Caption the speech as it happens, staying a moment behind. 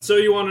So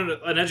you wanted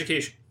an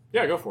education?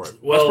 Yeah, go for it.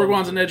 Well, Westbrook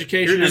wants an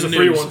education. Here's a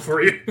free one for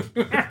you.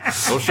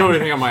 Don't show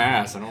anything on my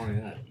ass. I don't want to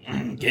do that.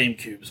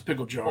 GameCubes,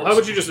 pickle jars. Well, how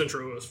about you just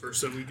intro us first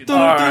so we can... All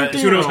right.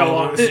 Who knows how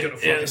long this is going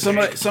to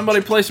Yeah,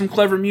 somebody play some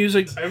clever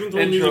music. I haven't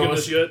told music in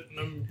this yet.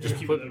 I'm just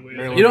keeping that way.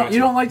 You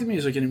don't like the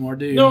music anymore,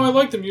 do you? No, I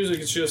like the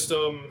music. It's just...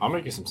 I'll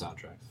make you some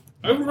soundtracks.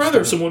 I would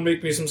rather someone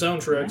make me some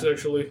soundtracks,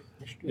 actually.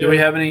 Do we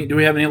have any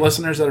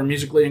listeners that are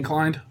musically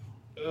inclined?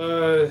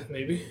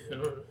 Maybe. I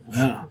don't know.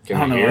 Yeah, I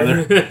don't know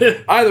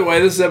either. Either way,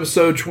 this is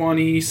episode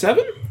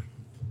 27?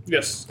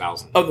 Yes.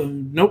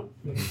 1,000. Nope.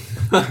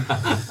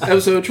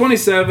 Episode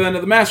 27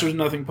 of the Masters of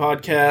Nothing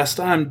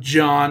podcast. I'm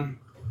John,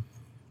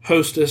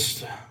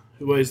 hostess,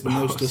 who weighs the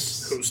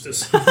mostest.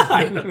 Hostess.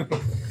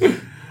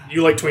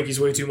 You like Twinkies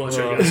way too much,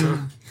 I guess, huh?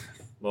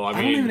 Well, I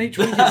don't even eat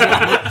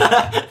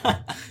Twinkies.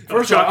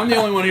 First of all, I'm the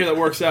only one here that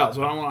works out,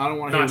 so I don't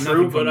want to hear Not nothing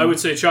true, from but them. I would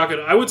say chocolate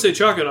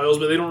aisles,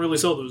 but they don't really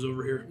sell those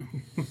over here.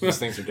 These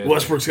things are dead.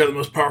 Westbrook's got the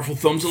most powerful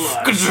thumbs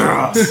alive.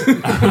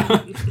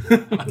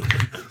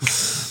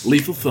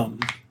 Lethal thumb.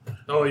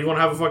 Oh, you want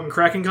to have a fucking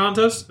cracking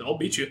contest? I'll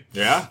beat you.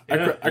 Yeah? I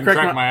You crack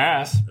crack my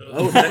ass.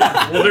 Oh,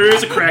 that- Well, there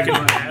is a crack in my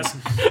ass.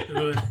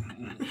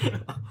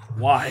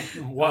 why?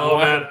 Oh,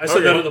 man. I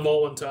said that at the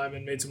mall one time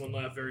and made someone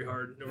laugh very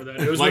hard over that.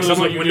 It was Like one of those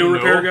someone like, you window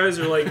didn't repair know? guys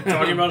who are like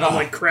talking about I'm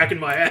like cracking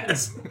my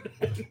ass.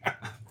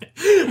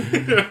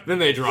 Then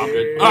they drop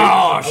it. Oh,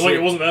 I'm shit. like,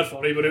 it wasn't that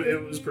funny, but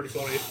it was pretty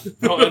funny.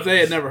 Well, if they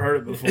had never heard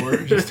it before,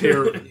 just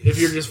hear if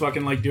you're just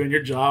fucking like doing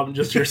your job and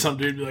just hear some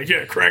dude be like,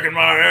 "Yeah, cracking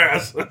my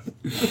ass."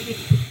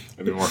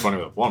 It'd be more funny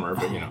with a plumber,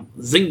 but you know.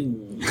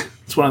 Zing.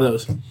 It's one of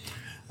those.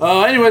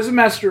 Anyways, the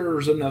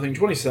Masters of Nothing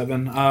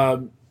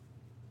 27.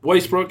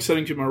 Westbrook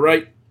sitting to my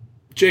right.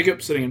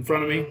 Jacob sitting in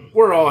front of me.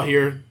 We're all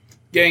here.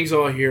 Gang's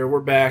all here. We're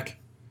back.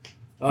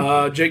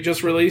 Jake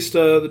just released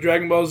the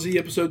Dragon Ball Z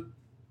episode.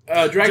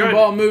 Dragon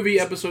Ball movie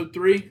episode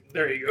 3.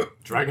 There you go.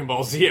 Dragon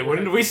Ball Z. When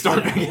did we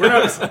start? We're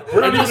not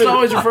I just even,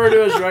 always refer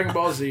to it as Dragon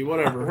Ball Z,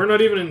 whatever. we're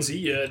not even in Z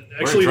yet.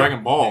 We're Actually, in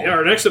Dragon Ball. Yeah,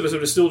 our next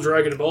episode is still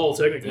Dragon Ball,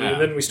 technically, Yeah.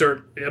 and then we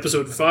start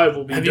episode 5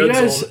 will be Have Dead you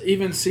guys Zone.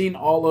 even seen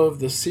all of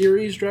the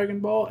series Dragon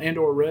Ball and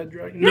or read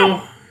Dragon Ball?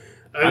 No.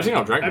 I've seen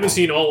all Dragon I haven't Ball.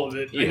 seen all of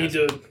it. I Yeah. need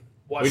to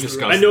watch We through it.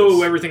 discussed I know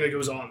this. everything that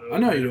goes on, though. I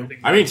know you do.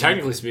 I mean,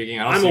 technically speaking,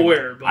 I'm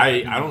aware, but...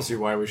 I don't see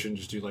why we shouldn't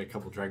just do like a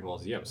couple Dragon Ball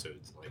Z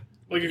episodes.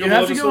 Like a You couple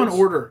have to go in episodes.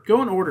 order.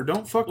 Go in order.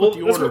 Don't fuck Well, with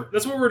the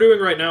that's order. what we're doing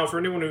right now for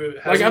anyone who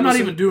hasn't Like, I'm not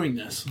listened- even doing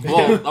this.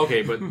 Well,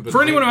 okay, but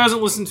For anyone who hasn't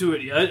listened to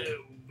it yet,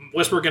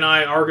 Westbrook and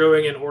I are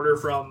going in order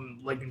from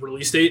like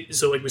release date.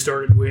 So like we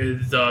started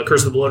with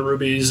Curse of the Blood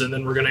Rubies, and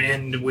then we're going to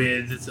end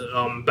with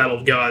Battle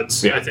of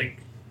Gods. Yeah. I think.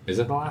 is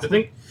it the last? I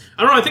think.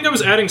 I don't know. I think I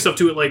was adding stuff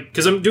to it, like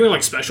because I'm doing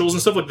like specials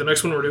and stuff. Like the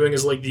next one we're doing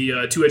is like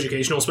the 2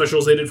 educational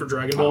specials they did for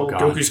Dragon Ball: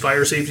 God. Goku's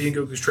fire safety and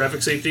Goku's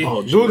traffic safety.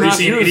 Oh, do Where you not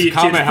see an use idiot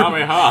kid.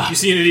 Kamehameha. You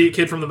see an idiot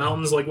kid from the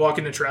mountains like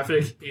walking in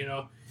traffic. You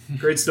know,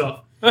 great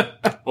stuff.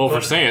 Well, for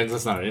Saiyans,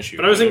 that's not an issue.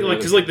 But I was thinking, like,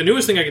 because like the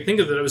newest thing I could think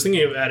of that I was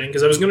thinking of adding,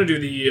 because I was going to do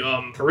the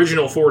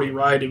original 4D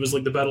ride. It was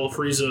like the Battle of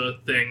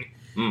Frieza thing,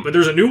 but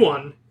there's a new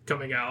one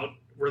coming out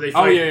where they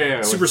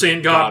fight Super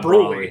Saiyan God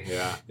Broly.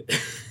 Yeah,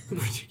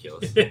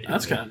 ridiculous.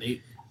 That's kind of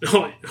neat.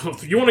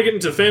 If you want to get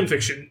into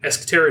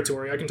fanfiction-esque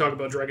territory, I can talk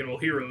about Dragon Ball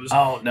Heroes.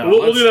 Oh, no.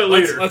 We'll do that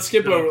later. Let's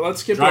skip over.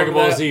 Let's skip Dragon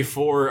over Ball that. Z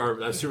 4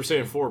 or Super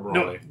Saiyan 4 Broly.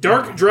 No,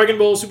 Dark Dragon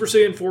Ball Super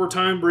Saiyan 4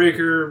 Time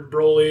Breaker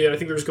Broly. And I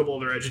think there's a couple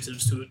other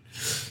adjectives to it.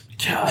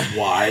 God,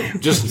 why?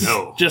 Just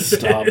no. Just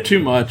stop. Too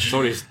much.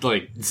 Somebody's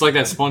like, it's like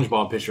that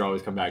SpongeBob picture I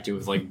always come back to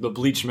with like the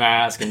bleach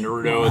mask and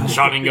Naruto and the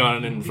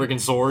Sharingan and freaking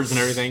swords and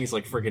everything. He's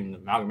like freaking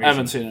amalgamation. I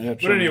haven't seen it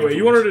yet. But anyway,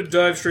 you wanted to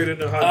dive straight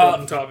into a hot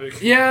button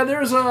topic. Yeah,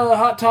 there's a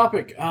hot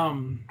topic.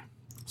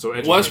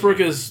 So Westbrook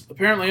is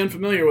apparently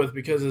unfamiliar with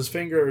because his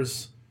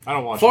fingers I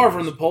don't watch far the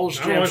from the news. Polish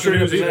I don't jam watch straight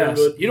the up his news either, ass.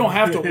 but- You don't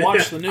have to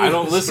watch the news. I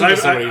don't listen I to have,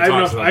 somebody who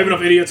talks about I have it.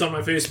 enough idiots on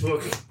my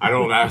Facebook. I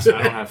don't have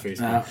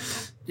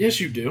Facebook. Yes,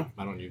 you do.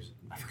 I don't use it.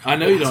 I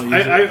know you don't use I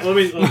it.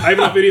 have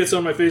enough idiots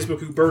on my Facebook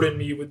who burden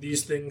me with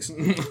these things.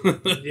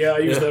 Yeah, I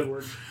use that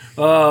word.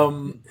 All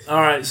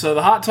right, so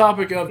the hot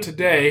topic of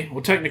today,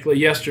 well, technically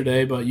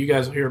yesterday, but you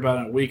guys will hear about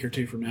it in a week or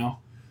two from now.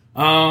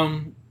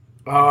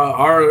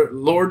 Our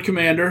Lord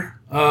Commander,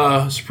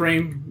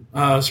 Supreme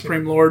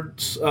Lord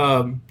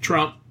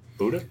Trump,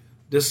 Buddha?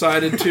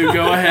 decided to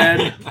go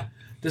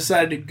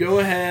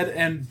ahead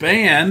and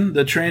ban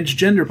the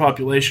transgender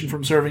population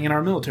from serving in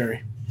our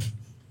military.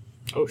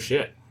 Oh,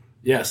 shit.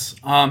 Yes,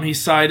 he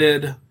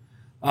cited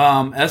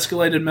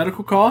escalated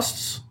medical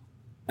costs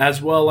as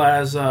well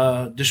as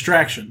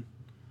distraction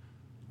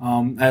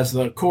as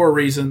the core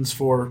reasons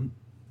for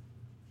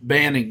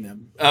banning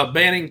them.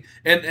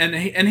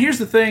 And here's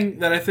the thing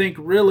that I think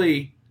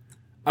really,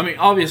 I mean,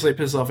 obviously it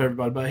pisses off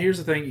everybody, but here's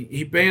the thing: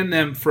 he banned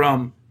them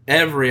from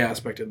every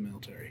aspect of the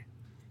military,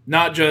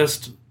 not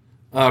just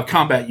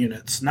combat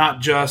units, not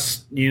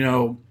just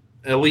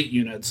elite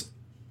units,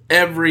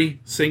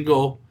 every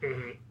single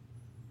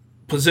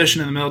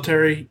position in the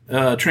military,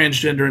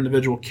 transgender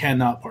individual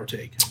cannot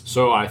partake.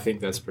 So I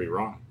think that's pretty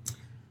wrong.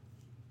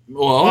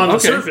 Well, On the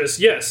okay. surface,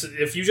 yes.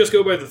 If you just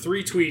go by the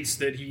 3 tweets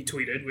that he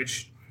tweeted,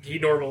 which he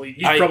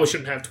probably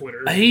shouldn't have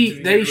Twitter.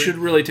 They should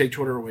really take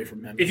Twitter away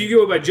from him. If you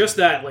go by just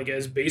that, like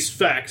as base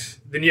fact,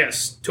 then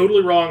yes,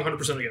 totally wrong,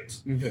 100%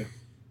 against. Okay.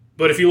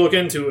 But if you look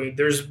into it,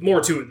 there's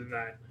more to it than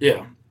that.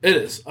 Yeah, it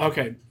is.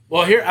 Okay.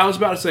 Well, here I was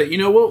about to say, you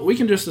know what? We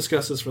can just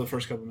discuss this for the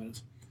first couple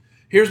minutes.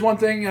 Here's one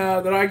thing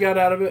that I got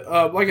out of it.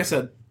 Like I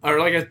said, or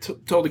like I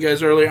told the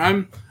guys earlier,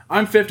 I'm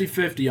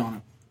 50-50 on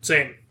it.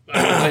 Same.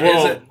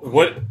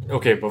 What?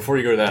 Okay, before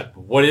you go to that,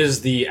 what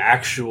is the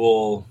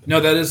actual? No,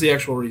 that is the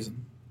actual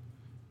reason.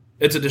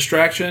 It's a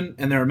distraction,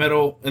 and there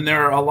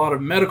are a lot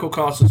of medical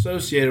costs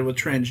associated with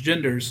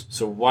transgenders.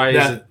 So why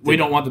is it we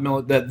don't want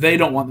they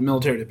don't want the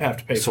military to have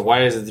to pay? So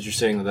why is it that you're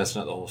saying that that's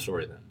not the whole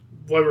story then?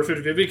 Why we're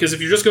 50-50? Because if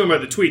you're just going by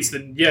the tweets,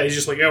 then yeah, he's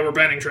just like, yeah, we're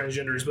banning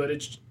transgenders, but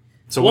it's.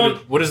 So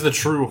what is the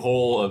true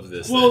whole of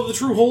this? Well, the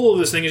true whole of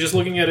this thing is just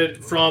looking at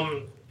it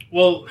from.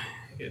 Well,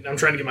 I'm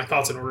trying to get my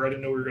thoughts in order. I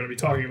didn't know we were going to be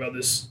talking about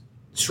this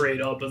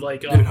straight up, but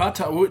like, dude,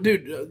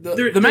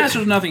 the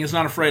Masters of Nothing is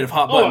not afraid of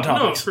hot button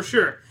topics. No, for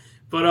sure.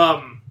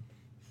 But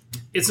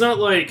it's not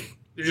like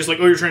they're just like,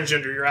 oh, you're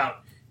transgender, you're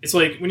out. It's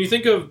like when you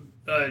think of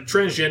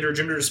transgender,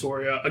 gender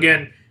dysphoria.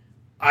 Again,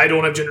 I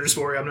don't have gender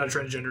dysphoria. I'm not a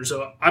transgender,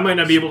 so I might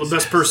not be able the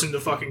best person to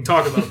fucking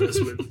talk about this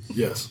with.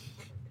 Yes.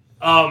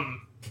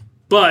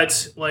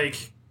 But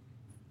like,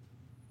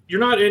 you're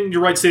not in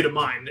your right state of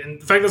mind,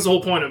 and in fact, that's the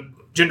whole point of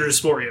gender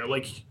dysphoria.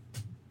 Like,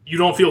 you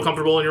don't feel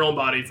comfortable in your own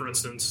body, for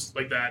instance,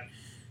 like that.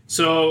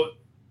 So,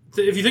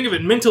 if you think of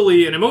it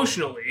mentally and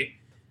emotionally,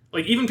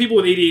 like even people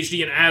with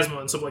ADHD and asthma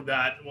and stuff like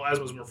that, well,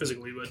 asthma's more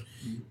physically, but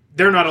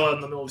they're not allowed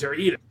in the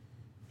military either.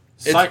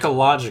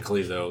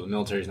 Psychologically, though, the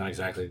military is not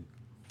exactly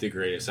the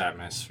greatest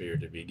atmosphere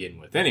to begin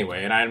with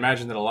anyway, and I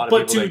imagine that a lot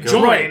of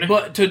people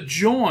But to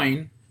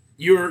join,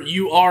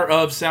 you are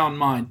of sound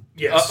mind.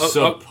 Yes.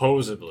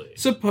 Supposedly.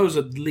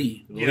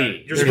 Yeah.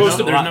 There's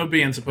no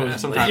being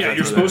supposedly. Yeah,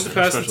 you're supposed to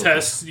pass the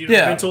tests,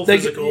 mental,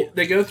 physical.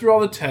 They go through all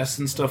the tests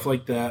and stuff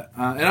like that.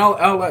 And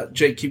I'll let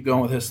Jake keep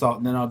going with his thought,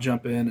 and then I'll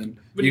jump in, and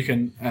you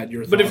can add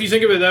your thoughts. But if you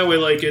think of it that way,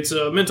 like it's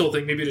a mental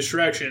thing, maybe a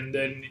distraction,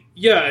 then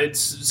yeah,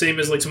 it's the same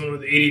as like someone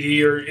with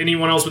ADD or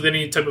anyone else with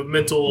any type of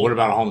mental... What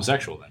about a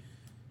homosexual then?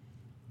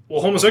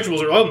 Well,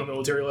 homosexuals are allowed in the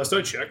military, last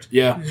I checked.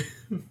 Yeah.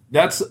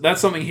 That's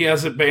something he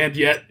hasn't banned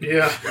yet.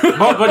 Yeah.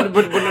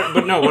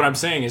 but no, what I'm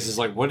saying is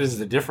like, what is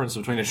the difference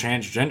between a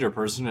transgender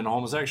person and a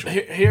homosexual?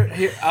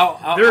 Here,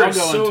 I'll go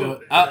into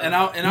it.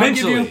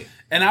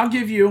 I'll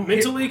give you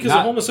mentally, because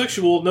a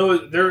homosexual,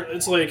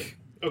 it's like,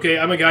 okay,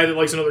 I'm a guy that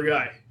likes another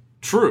guy.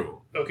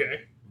 True.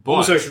 Okay. But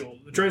homosexual.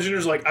 The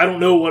transgender's like, I don't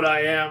know what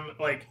I am,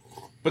 like...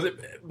 But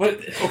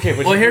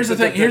here's the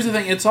thing. Here's the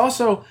thing. It's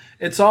also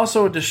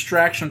a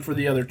distraction for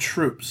the other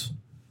troops.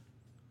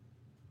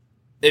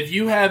 If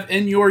you have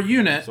in your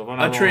unit a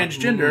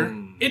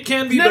transgender, it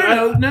can be.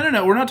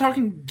 No. We're not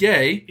talking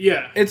gay.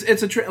 Yeah, it's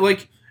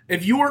like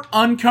if you're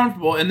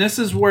uncomfortable, and this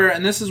is where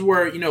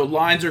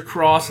lines are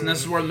crossed, and this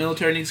is where the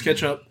military needs to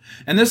catch up,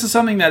 and this is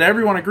something that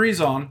everyone agrees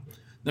on.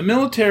 The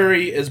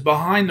military is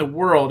behind the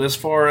world as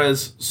far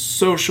as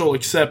social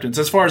acceptance,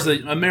 as far as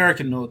the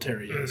American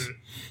military is. Mm-hmm.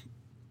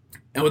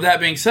 And with that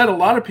being said, a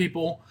lot of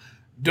people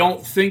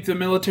don't think the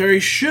military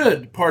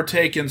should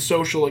partake in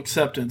social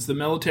acceptance. The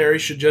military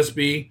should just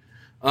be,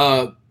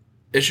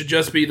 it should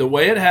just be the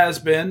way it has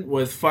been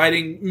with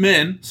fighting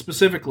men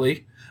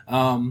specifically.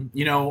 I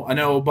know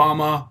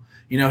Obama.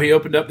 He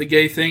opened up the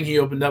gay thing. He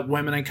opened up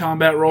women in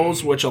combat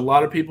roles, which a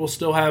lot of people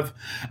still have.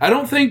 I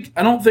don't think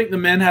the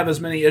men have as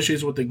many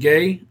issues with the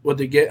gays.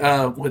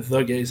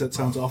 That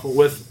sounds awful.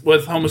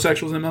 With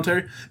homosexuals in the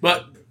military,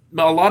 but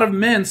a lot of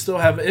men still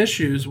have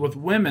issues with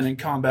women in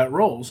combat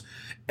roles,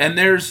 and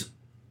there's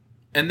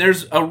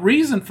a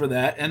reason for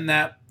that, and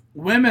that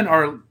women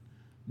are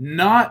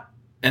not,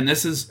 and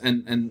this is,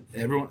 and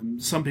everyone,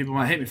 some people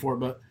might hate me for it,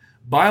 but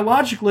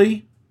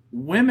biologically,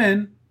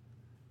 women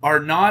are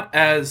not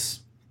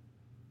as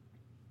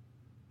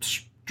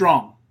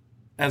strong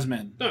as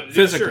men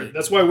physically. Sure.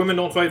 That's why women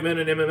don't fight men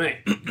in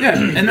MMA. Yeah,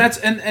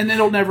 and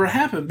it'll never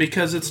happen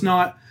because it's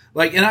not.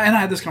 Like, and I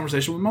had this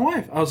conversation with my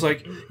wife. I was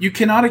like, you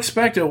cannot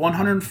expect a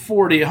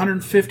 140,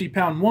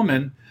 150-pound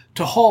woman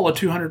to haul a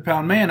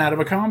 200-pound man out of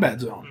a combat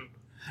zone.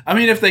 I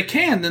mean, if they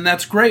can, then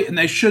that's great, and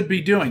they should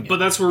be doing it. But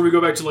that's where we go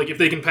back to, like, if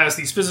they can pass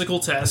these physical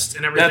tests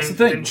and everything, that's the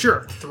thing. Then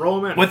sure,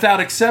 throw them in. Without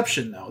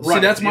exception, though. Right,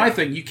 see, that's my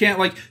thing. You can't,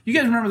 like, you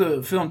guys remember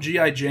the film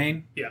G.I.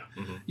 Jane? Yeah.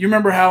 Mm-hmm. You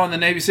remember how in the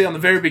Navy SEAL, in the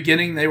very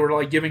beginning, they were,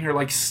 like, giving her,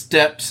 like,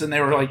 steps, and they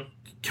were, like,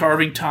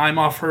 carving time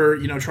off her,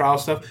 trial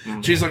stuff.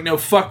 Mm-hmm. She's like, no,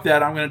 fuck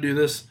that, I'm going to do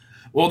this.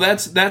 Well,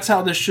 that's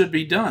how this should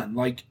be done.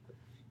 Like,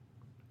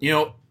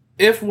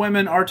 if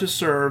women are to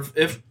serve,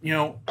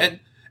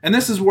 and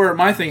this is where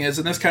my thing is,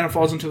 and this kind of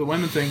falls into the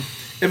women thing.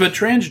 If a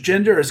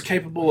transgender is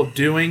capable of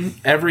doing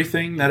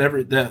everything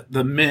that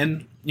the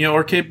men,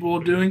 are capable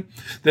of doing,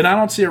 then I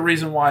don't see a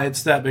reason why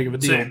it's that big of a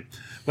deal. Same.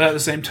 But at the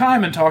same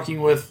time, and talking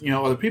with,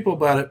 other people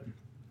about it,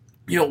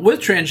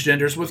 with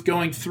transgenders, with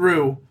going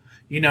through,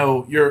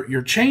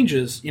 your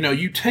changes,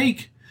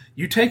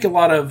 you take a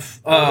lot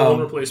of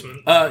hormone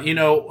replacement.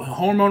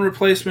 Hormone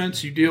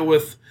replacements. You deal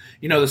with,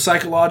 the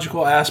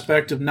psychological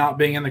aspect of not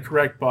being in the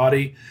correct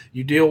body.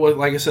 You deal with,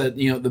 like I said,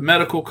 the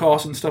medical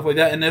costs and stuff like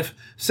that. And if,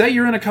 say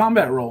you're in a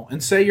combat role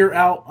and say you're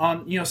out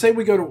on, say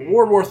we go to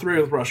World War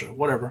III with Russia,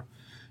 whatever.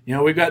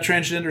 We've got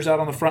transgenders out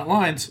on the front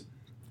lines,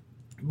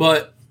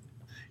 but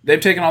they've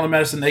taken all the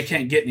medicine they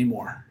can't get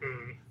anymore.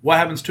 What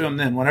happens to them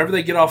then? Whenever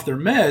they get off their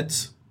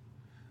meds,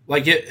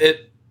 like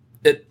it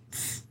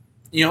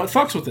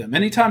fucks with them.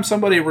 Anytime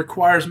somebody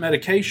requires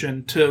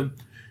medication to,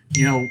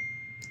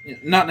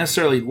 not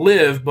necessarily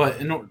live, but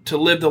to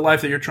live the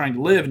life that you're trying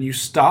to live, and you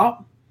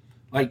stop,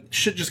 like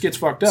shit just gets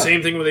fucked up.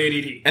 Same thing with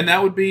ADD. And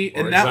that would be,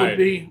 or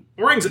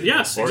anxiety.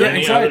 Yes, or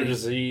exactly. any other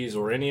disease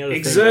or any other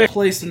Exactly. thing.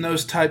 Placed in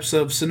those types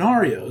of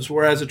scenarios.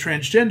 Whereas a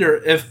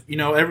transgender, if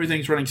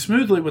everything's running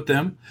smoothly with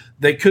them,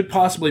 they could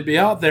possibly be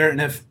out there,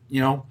 and if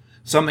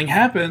something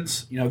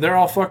happens, they're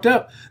all fucked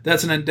up.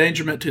 That's an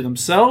endangerment to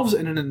themselves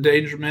and an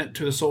endangerment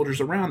to the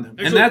soldiers around them.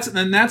 Actually,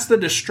 and that's the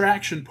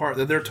distraction part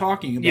that they're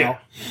talking about. Yeah.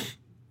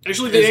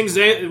 Actually, the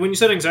anxiety, when you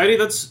said anxiety,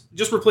 that's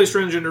just replace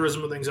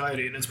transgenderism with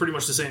anxiety, and it's pretty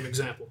much the same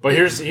example. But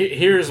here's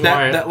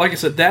why. Like I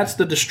said, that's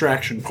the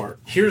distraction part.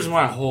 Here's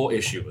my whole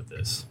issue with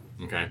this.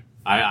 Okay,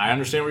 I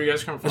understand where you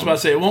guys come from. I was about to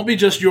say, it won't be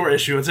just your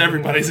issue; it's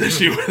everybody's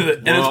issue with it,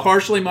 and it's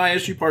partially my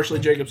issue, partially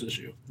Jacob's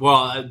issue.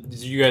 Well,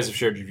 you guys have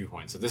shared your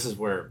viewpoints, so this is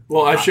where.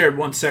 Well, I've shared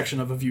one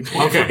section of a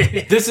viewpoint.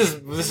 Okay, this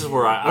is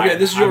where I. Okay,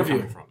 this is your I'm view.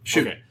 coming from.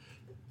 Shoot. Okay.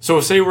 So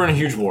say we're in a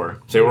huge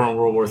war. Say we're in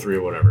World War III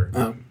or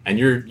whatever, and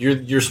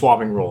you're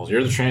swapping roles.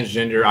 You're the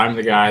transgender. I'm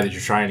the guy that you're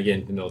trying to get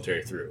into the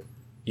military through.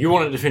 You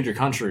want to defend your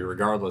country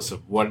regardless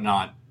of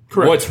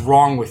what's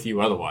wrong with you.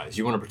 Otherwise,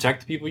 you want to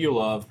protect the people you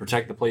love,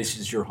 protect the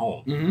places you're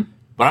home. Mm-hmm.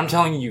 But I'm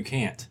telling you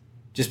can't,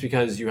 just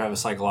because you have a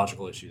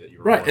psychological issue that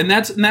you're right, and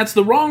that's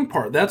the wrong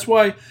part. That's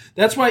why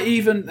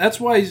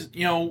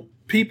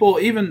people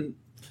even.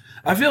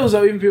 I feel as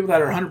though even people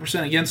that are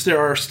 100% against it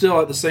are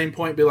still at the same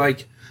point. Be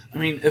like. I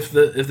mean, if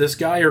this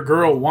guy or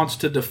girl wants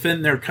to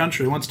defend their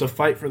country, wants to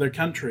fight for their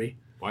country,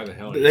 why the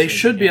hell? They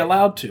should be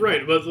allowed to.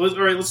 Right, but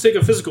let's take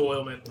a physical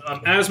ailment,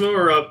 asthma,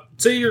 or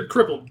say you're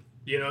crippled.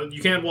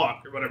 You can't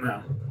walk or whatever.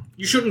 No.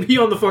 You shouldn't be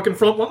on the fucking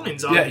front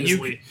lines.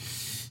 Obviously,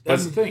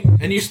 that's the thing,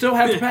 and you still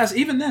have to pass.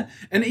 Even then,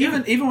 and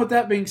even with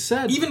that being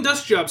said, even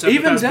desk jobs have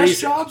to pass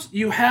basic. Jobs,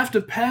 you have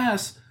to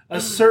pass a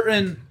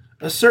certain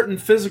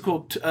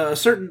physical, a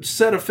certain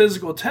set of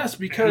physical tests,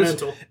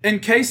 because in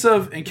case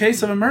of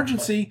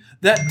emergency,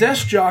 that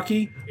desk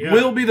jockey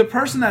will be the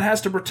person that has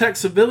to protect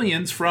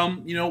civilians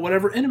from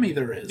whatever enemy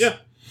there is. Yeah.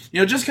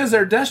 Just because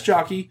they're a desk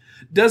jockey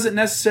doesn't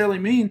necessarily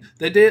mean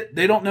they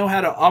don't know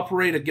how to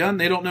operate a gun.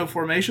 They don't know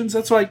formations.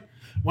 That's like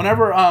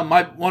whenever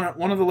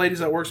one of the ladies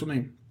that works with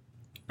me,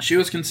 she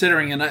was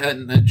considering,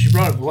 and she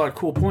brought up a lot of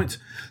cool points.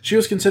 She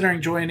was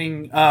considering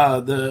joining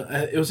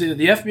it was either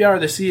the FBI or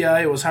the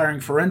CIA was hiring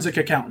forensic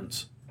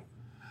accountants.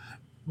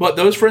 But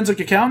those forensic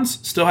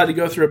accountants still had to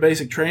go through a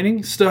basic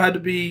training, still had to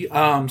be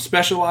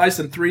specialized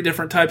in 3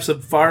 different types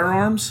of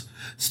firearms,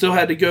 still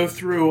had to go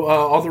through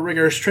all the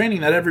rigorous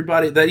training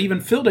that even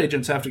field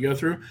agents have to go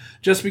through,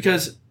 just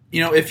because,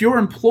 if you're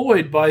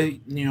employed by,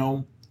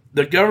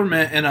 the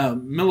government in a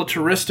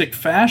militaristic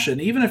fashion,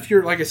 even if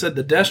you're, like I said,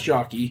 the desk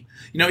jockey,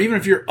 even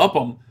if you're up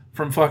them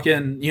from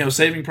fucking,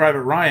 Saving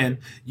Private Ryan,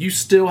 you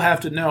still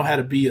have to know how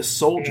to be a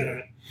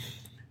soldier.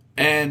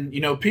 And,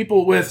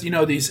 people with,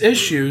 these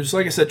issues,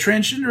 like I said,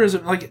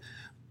 transgenderism, like,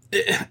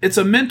 it's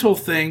a mental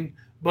thing,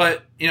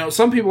 but,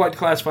 some people like to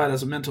classify it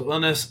as a mental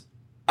illness.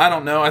 I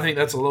don't know. I think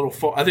that's a little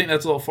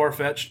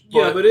far-fetched.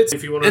 Yeah, but it's,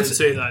 if you want to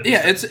say that.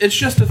 Yeah, it's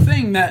just a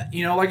thing that,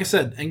 like I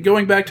said, and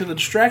going back to the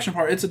distraction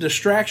part, it's a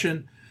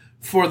distraction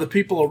for the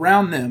people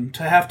around them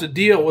to have to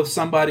deal with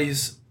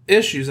somebody's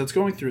issues that's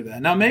going through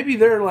that. Now, maybe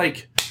they're,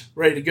 like,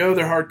 ready to go.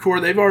 They're hardcore.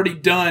 They've already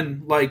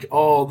done, like,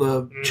 all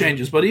the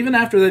changes. But even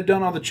after they've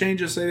done all the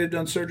changes, say they've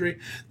done surgery,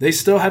 they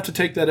still have to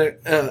take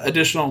that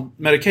additional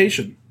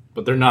medication.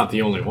 But they're not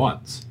the only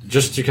ones.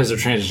 Just because they're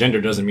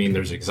transgender doesn't mean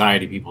there's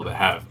anxiety people that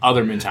have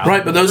other mentalities.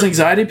 Right, but those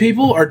anxiety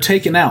people are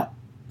taken out.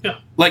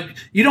 Yeah. Like,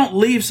 you don't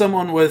leave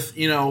someone with,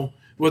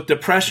 with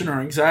depression or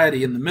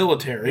anxiety in the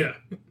military. Yeah.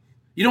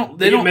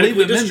 They don't leave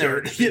them in there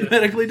to get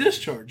medically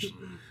discharged.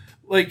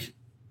 Like,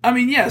 I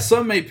mean, yeah,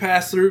 some may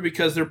pass through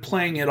because they're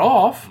playing it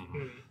off,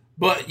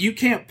 but you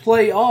can't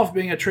play off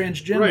being a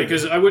transgender. Right,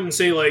 because I wouldn't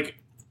say, like,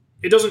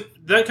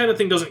 that kind of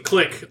thing doesn't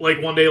click, like,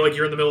 one day, like,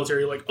 you're in the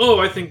military, like, oh,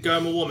 I think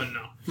I'm a woman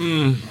now.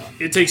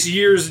 It takes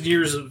years and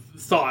years of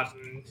thought.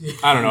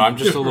 I don't know, I'm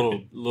just a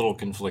little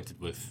conflicted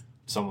with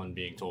someone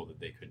being told that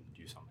they couldn't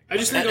do something. I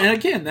just think, and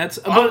again,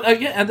 but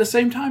again, at the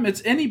same time, it's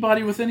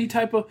anybody with any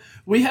type of.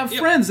 We have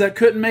friends that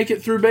couldn't make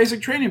it through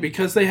basic training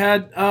because they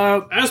had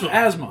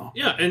asthma.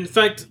 Yeah, in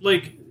fact,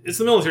 like, it's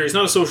the military; it's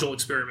not a social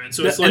experiment.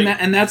 So it's like,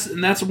 and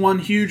that's one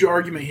huge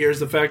argument here is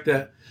the fact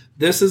that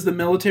this is the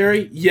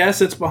military.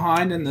 Yes, it's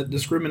behind in the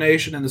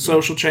discrimination and the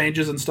social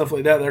changes and stuff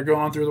like that are going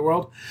on through the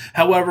world.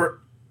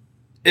 However,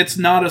 it's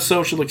not a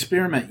social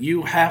experiment.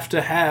 You have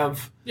to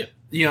have, if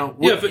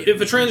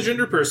a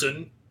transgender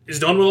person is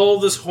done with all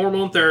this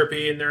hormone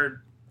therapy and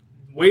they're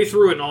way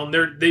through it and all,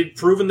 and they've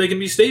proven they can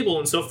be stable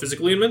and stuff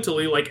physically and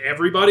mentally, like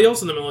everybody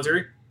else in the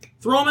military.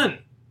 Throw them in,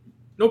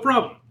 no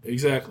problem.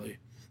 Exactly.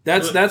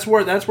 That's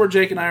where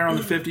Jake and I are on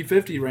the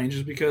 50-50 range,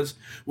 is because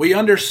we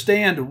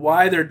understand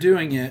why they're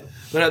doing it,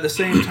 but at the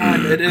same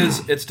time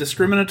it's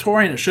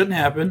discriminatory and it shouldn't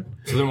happen.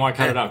 So then why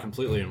cut it out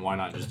completely, and why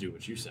not just do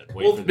what you said?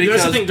 That's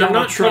the thing. They're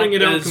not cutting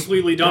it out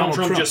completely. Donald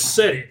Trump just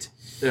said it.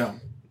 Yeah.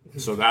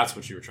 So that's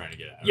what you were trying to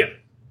get at. Yeah.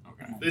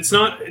 Okay. It's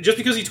not just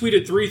because he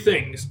tweeted 3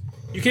 things.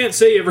 You can't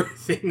say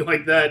everything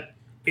like that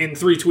in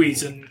 3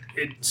 tweets, and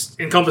it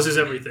encompasses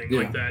everything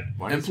like that.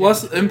 And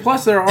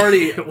plus, there are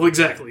already well,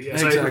 exactly.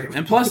 Yes, exactly.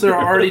 And plus, there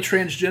are already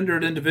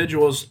transgendered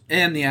individuals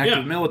in the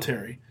active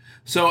military.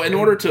 So, in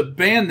order to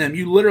ban them,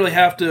 you literally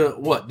have to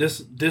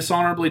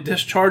dishonorably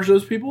discharge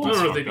those people. I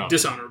don't know if they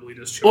dishonorably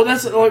discharge. Well,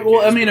 that's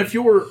I mean, if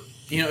you're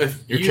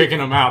if you're kicking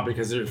them out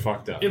because they're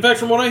fucked up. In fact,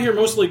 from what I hear,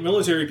 most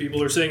military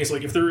people are saying is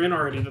if they're in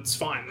already, that's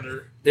fine.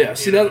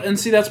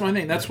 That's my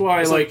thing. That's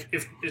why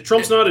if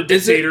Trump's not a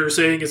dictator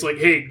saying it's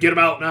hey, get them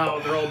out now,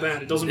 they're all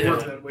banned. It doesn't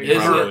work that way.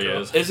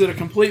 Is it a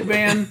complete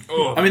ban?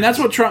 I mean, that's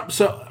what Trump.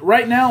 So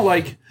right now,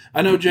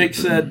 I know Jake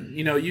said,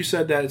 you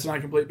said that it's not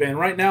a complete ban.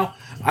 Right now,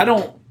 I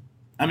don't.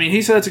 I mean,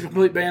 he said it's a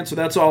complete ban, so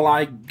that's all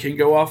I can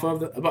go off of.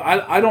 But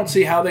I don't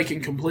see how they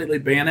can completely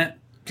ban it.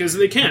 Because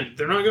they can't.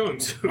 They're not going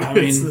to. I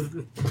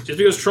mean, just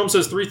because Trump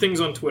says 3 things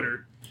on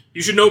Twitter,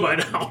 you should know by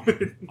now.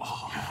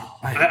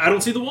 I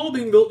don't see the wall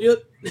being built yet.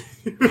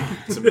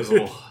 It's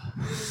invisible.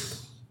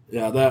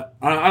 Yeah,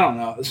 I don't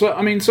know. So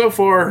I mean, so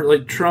far,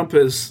 Trump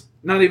has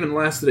not even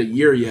lasted a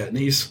year yet, and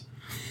he's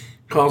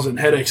causing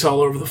headaches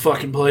all over the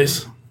fucking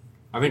place.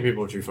 I think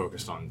people are too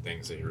focused on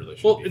things that you really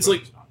should. Well, it's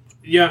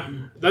yeah,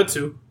 that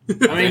too.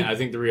 I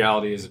think the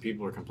reality is that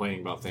people are complaining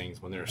about things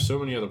when there are so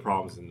many other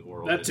problems in the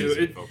world that too.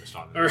 It focused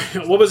on. Or,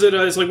 what was it?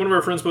 It's one of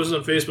our friends posted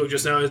on Facebook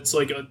just now. It's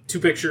a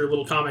 2-picture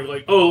little comic.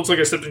 It looks like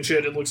I stepped in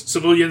shit. It looks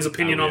civilians'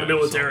 opinion on the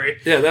military.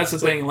 Yeah, that's the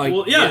thing.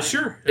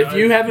 Sure. If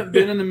you haven't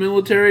been in the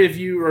military, if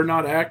you are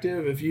not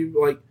active, if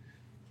you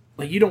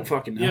you don't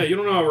fucking know. Yeah, you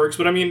don't know how it works.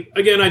 But I mean,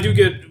 again, I do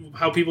get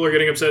how people are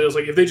getting upset. It's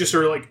if they just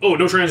are no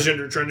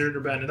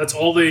transgender ban, and that's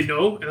all they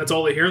know, and that's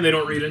all they hear, and they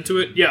don't read into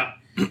it. Yeah,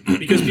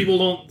 because people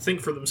don't think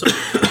for themselves.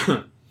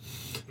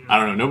 I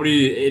don't know.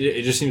 Nobody.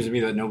 It just seems to me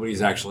that nobody's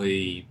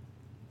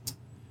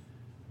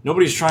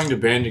trying to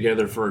band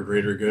together for a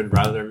greater good.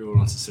 Rather, everyone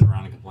wants to sit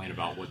around and complain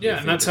about what. Yeah,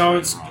 and that's how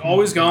it's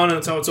always gone, and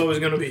that's how it's always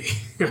going to be.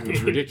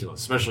 It's ridiculous,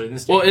 especially in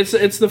this day. Well,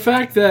 it's the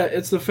fact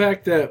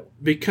that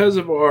because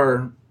of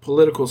our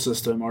political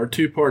system, our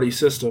 2-party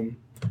system,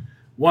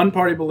 one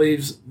party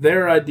believes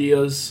their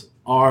ideas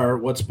are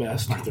what's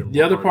best.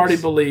 The other party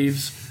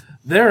believes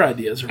their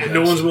ideas are best. And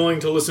no one's willing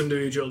to listen to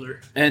each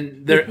other.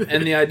 And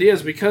the idea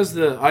is because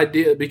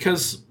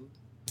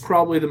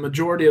probably the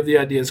majority of the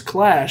ideas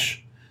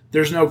clash,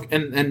 there's no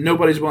and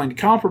nobody's willing to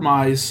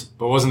compromise.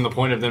 But wasn't the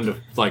point of them to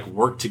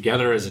work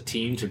together as a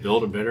team to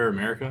build a better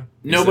America?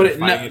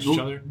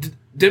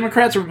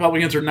 Democrats and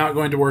Republicans are not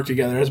going to work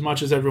together as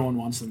much as everyone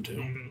wants them to.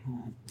 Mm-hmm.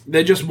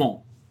 They just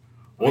won't.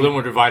 Well, then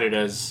we're divided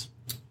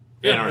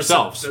in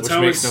ourselves, which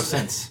makes no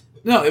sense.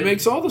 No, it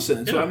makes all the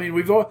sense. Yeah. I mean,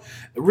 we've all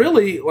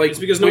really it's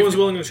because no one's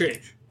willing to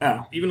change.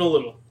 Yeah, even a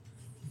little.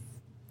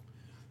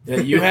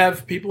 Yeah,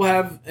 people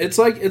have. It's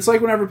like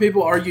whenever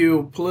people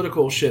argue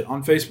political shit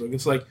on Facebook.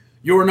 It's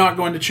you're not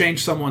going to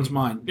change someone's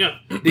mind. Yeah,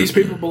 these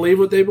people believe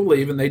what they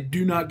believe, and they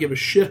do not give a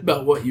shit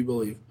about what you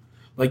believe.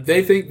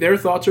 They think their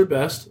thoughts are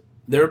best,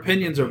 their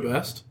opinions are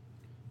best,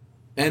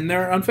 and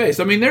they're unfazed.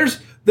 I mean,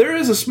 there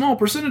is a small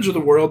percentage of the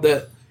world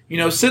that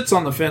sits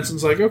on the fence and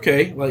is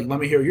okay, let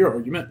me hear your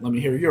argument. Let me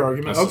hear your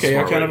argument. That's okay,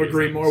 I kind of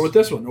agree more with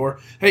this one. Or,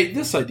 hey,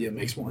 this idea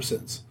makes more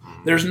sense.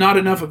 There's not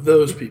enough of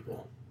those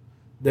people.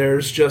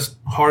 There's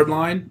just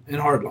hardline and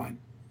hardline.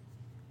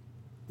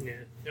 Yeah.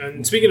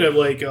 And speaking of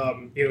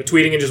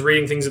tweeting and just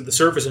reading things at the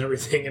surface and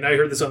everything, and I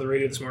heard this on the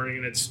radio this morning,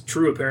 and it's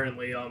true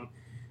apparently.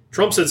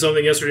 Trump said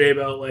something yesterday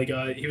about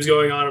he was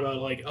going on about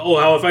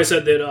how if I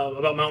said that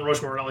about Mount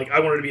Rushmore, I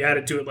wanted to be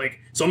added to it,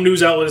 some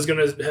news outlet is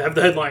going to have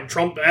the headline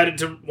Trump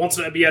wants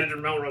to be added to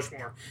Mount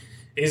Rushmore,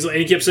 and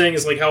he kept saying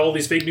how all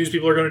these fake news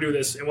people are going to do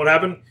this, and what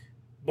happened?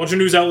 A bunch of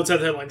news outlets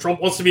had the headline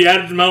Trump wants to be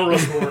added to Mount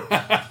Rushmore.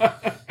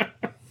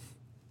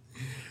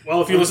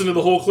 Well, if you listen to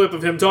the whole clip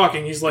of him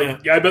talking, he's I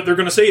bet they're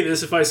going to say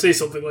this if I say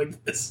something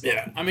like this.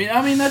 Yeah, I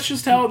mean that's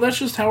just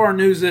how our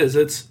news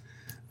is.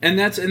 And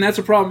that's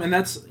a problem, and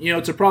that's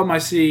it's a problem I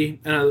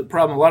see, and a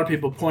problem a lot of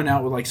people point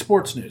out with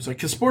sports news,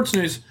 because sports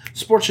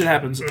shit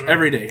happens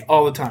every day,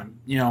 all the time.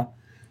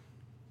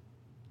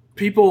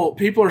 People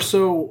are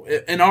so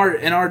in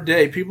our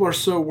day, people are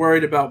so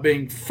worried about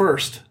being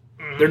first,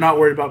 they're not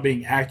worried about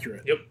being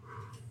accurate. Yep.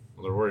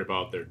 Well, they're worried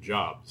about their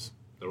jobs.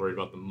 They're worried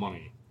about the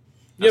money.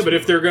 Yeah, but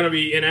if they're going to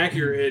be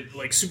inaccurate,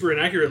 super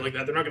inaccurate like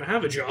that, they're not going to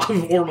have a job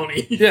or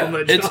money. Yeah, from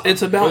that job.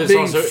 It's about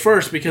being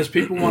first because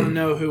people want to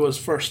know who was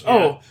first. Yeah.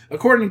 Oh,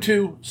 according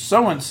to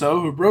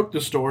so-and-so who broke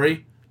the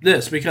story,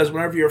 because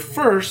whenever you're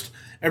first,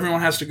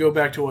 everyone has to go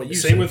back to what you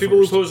said. Same with people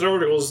who post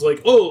articles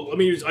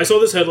I saw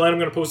this headline, I'm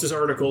going to post this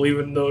article,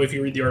 even though if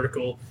you read the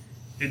article,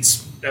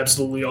 it's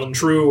absolutely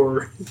untrue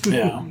or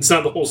it's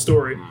not the whole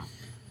story.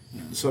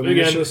 So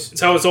again, it's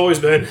how it's always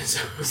been.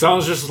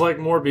 Sounds just like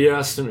more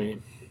BS to me.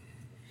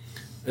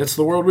 It's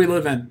the world we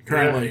live in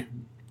currently. Yeah.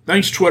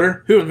 Thanks,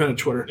 Twitter. Who invented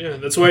Twitter? Yeah,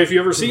 that's why if you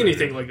ever see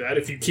anything like that,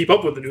 if you keep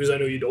up with the news, I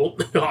know you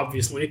don't,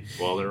 obviously.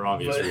 Well, there are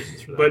obvious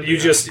reasons for that. But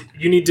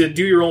you need to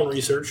do your own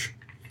research.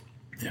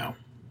 Yeah.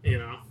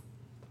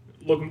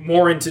 Look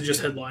more into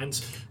just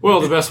headlines. Well,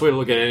 the best way to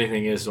look at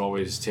anything is to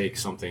always take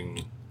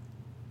something.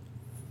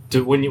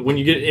 When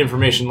you get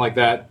information like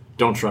that,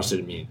 don't trust it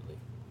immediately.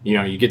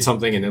 You get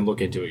something and then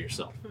look into it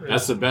yourself.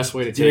 That's the best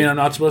way to take. I'm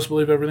not supposed to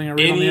believe everything I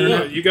read on the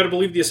internet. You got to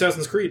believe the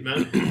Assassin's Creed,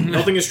 man.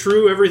 Nothing is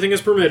true. Everything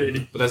is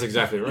permitted. But that's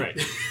exactly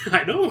right.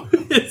 I know.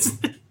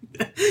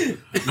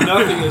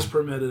 Nothing is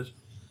permitted.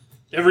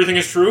 Everything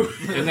is true.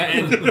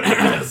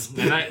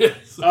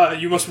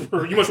 You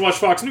must watch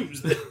Fox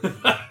News.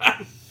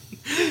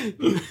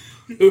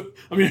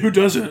 I mean, who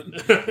doesn't?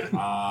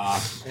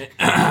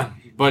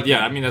 But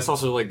yeah, I mean, that's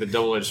also like the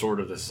double-edged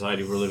sword of the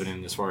society we're living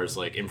in as far as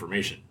like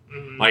information.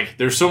 Mm-hmm. Like,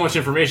 there's so much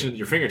information at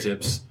your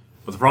fingertips,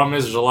 but the problem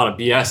is there's a lot of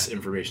BS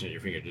information at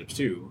your fingertips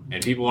too,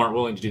 and people aren't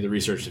willing to do the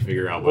research to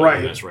figure out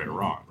whether that's right or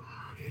wrong.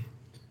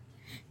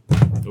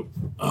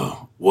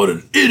 Oh, what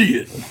an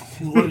idiot!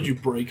 What did you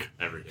break?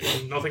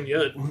 Everything. Nothing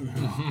yet.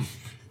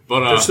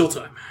 But there's still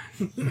time.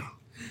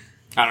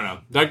 I don't know.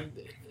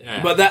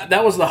 But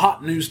that was the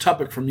hot news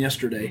topic from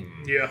yesterday.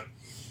 Yeah.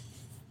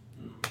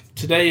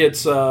 Today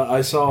it's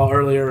I saw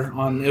earlier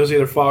on, it was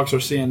either Fox or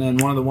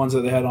CNN, one of the ones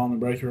that they had on the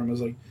break room was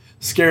like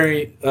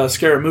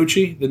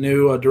Scaramucci, the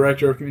new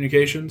director of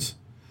communications.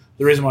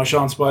 The reason why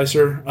Sean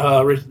Spicer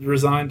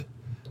resigned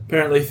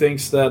apparently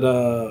thinks that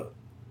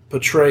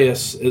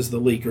Petraeus is the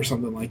leak or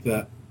something like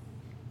that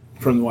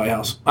from the White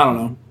House. I don't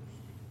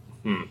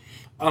know.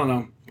 I don't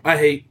know. I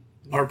hate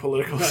our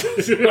political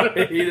system.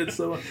 I hate it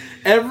so much.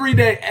 Every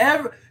day,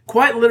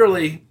 quite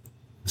literally,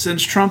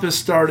 since Trump has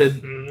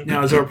started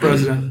as our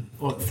president,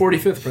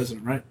 45th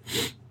president, right?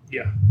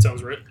 Yeah,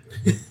 sounds right.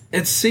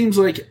 It seems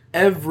like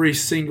every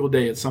single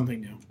day it's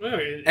something new.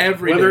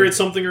 Whether it's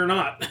something or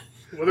not.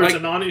 Whether it's a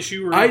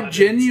non-issue or not.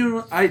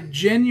 I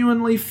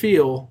genuinely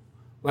feel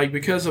like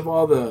because of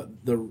all the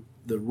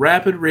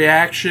rapid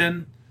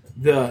reaction,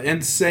 the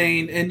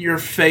insane,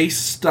 in-your-face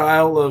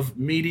style of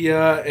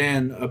media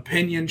and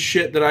opinion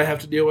shit that I have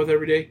to deal with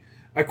every day,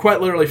 I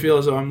quite literally feel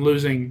as though I'm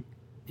losing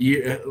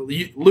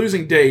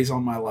days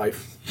on my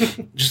life.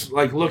 Just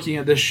like looking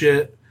at this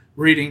shit,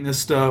 reading this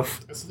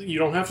stuff. That's the thing, you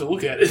don't have to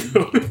look at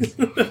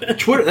it.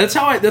 Twitter.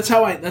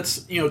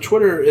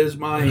 Twitter is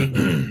my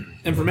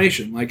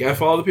information. Like, I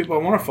follow the people I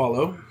want to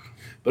follow,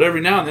 but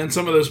every now and then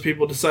some of those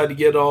people decide to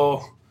get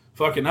all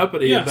fucking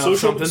uppity about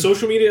something.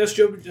 Social media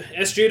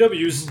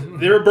SJWs,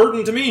 they're a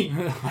burden to me.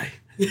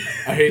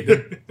 I hate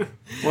them.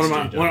 One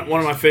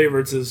of my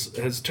favorites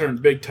has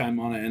turned big time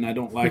on it, and I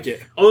don't like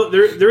it. Oh,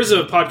 there's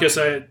a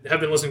podcast I have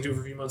been listening to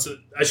for a few months.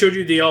 I showed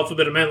you the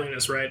Alphabet of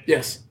Manliness, right?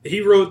 Yes.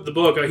 He wrote the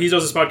book. He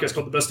does this podcast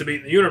called The Best Debate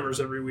in the Universe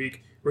every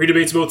week, where he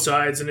debates both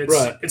sides, and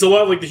it's a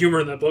lot like the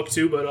humor in that book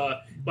too.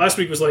 But last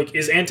week was like,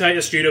 is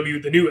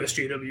anti-SJW the new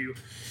SJW?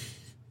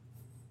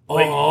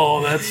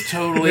 Oh, that's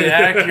totally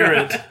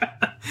accurate.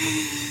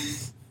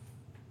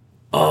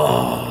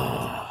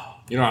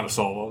 You know how to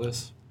solve all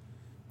this?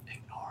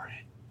 Ignore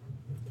it.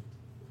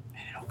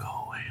 And it'll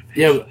go away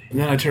eventually. Yeah, but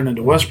then I turn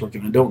into Westbrook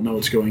and I don't know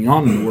what's going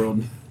on in the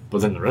world.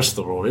 But then the rest of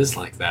the world is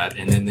like that,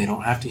 and then they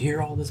don't have to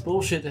hear all this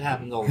bullshit that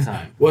happens all the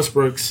time.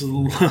 Westbrook's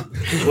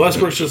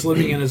just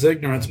living in his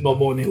ignorance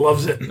bubble, and he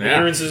loves it. Yeah.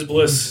 Ignorance is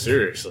bliss.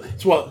 Seriously.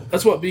 That's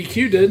what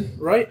BQ did,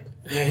 right?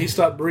 Yeah, he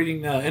stopped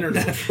breeding the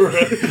internet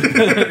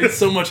he's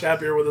so much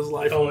happier with his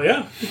life. Oh,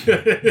 yeah.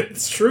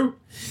 It's true.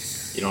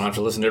 You don't have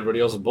to listen to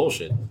everybody else's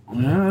bullshit.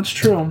 Yeah, that's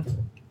true.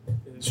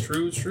 It's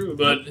true.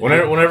 But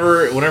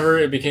whenever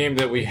it became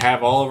that we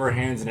have all of our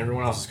hands in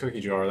everyone else's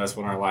cookie jar, that's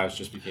when our lives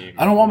just became.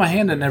 I don't want my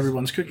hand in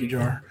everyone's cookie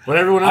jar. When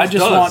everyone else I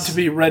just want to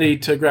be ready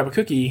to grab a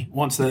cookie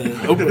once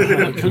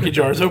the cookie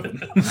jar is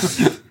open.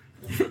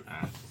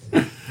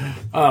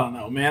 I don't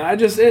know, man.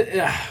 Like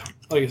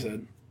I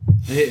said,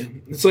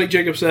 it's like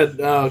Jacob said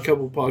a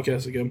couple of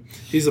podcasts ago.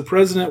 He's the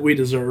president we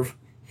deserve.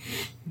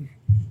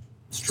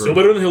 It's true. Still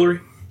better than Hillary.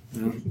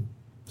 Yeah.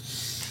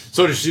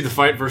 So did you see the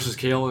fight versus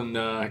Kale and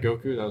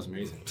Goku? That was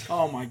amazing.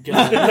 Oh my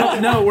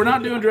god! No, we're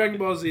not doing Dragon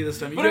Ball Z this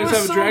time. You guys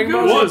have a Dragon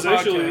Ball Z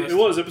podcast. It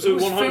was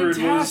episode 100.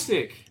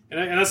 Fantastic.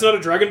 And that's not a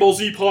Dragon Ball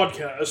Z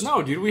podcast.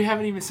 No, dude, we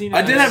haven't even seen it.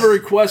 I did have a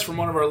request from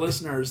one of our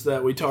listeners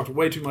that we talked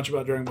way too much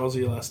about Dragon Ball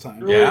Z last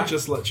time. Yeah?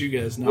 Just to let you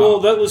guys know. Well,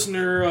 that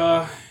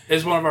listener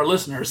is one of our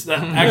listeners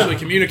that actually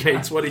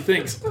communicates what he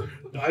thinks.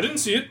 I didn't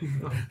see it.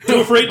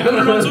 Too afraid to put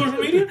it on social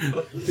media?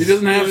 He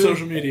doesn't have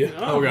social media.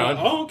 Oh, God.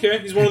 Oh, okay.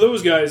 He's one of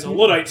those guys. A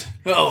Luddite.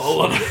 Oh, a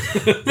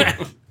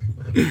Luddite.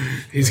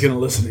 He's going to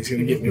listen. He's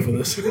going to get me for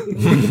this.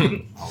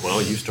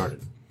 Well, you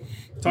started.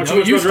 Talk so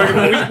much about Dragon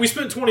Ball. We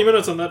spent 20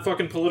 minutes on that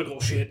fucking political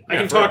shit. I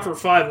can talk for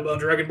 5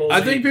 about Dragon Ball Z.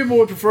 I think people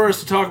would prefer us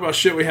to talk about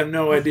shit we have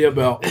no idea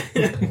about.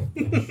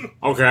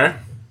 Okay.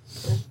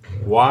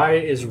 Why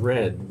is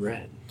red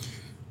red?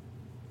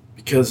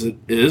 Because it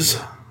is.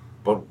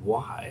 But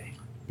why?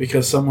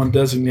 Because someone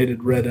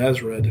designated red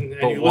as red. And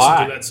But you listen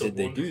why to that did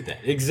they someone. do that?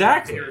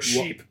 Exactly. You're a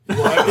sheep.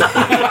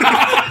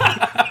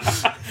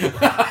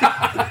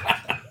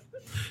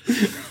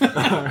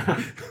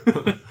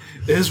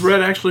 Is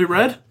red actually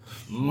red?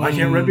 Why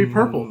can't red be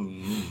purple?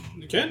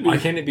 It can be. Why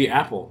can't it be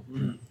apple?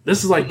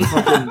 This is like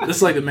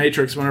the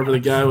Matrix. Whenever the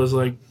guy was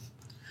like,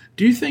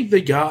 "Do you think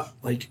they got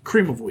like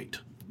cream of wheat?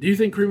 Do you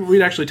think cream of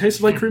wheat actually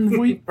tasted like cream of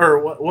wheat, or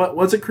what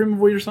was it cream of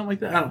wheat or something like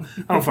that?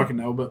 I don't fucking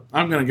know, but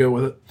I'm gonna go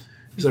with it."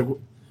 He's like,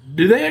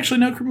 "Do they actually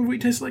know cream of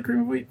wheat tastes like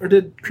cream of wheat, or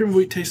did cream of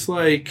wheat taste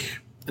like?"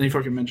 And he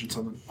fucking mentioned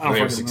something. I don't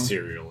It was fucking like know.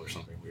 cereal or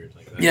something weird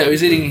like that. Yeah,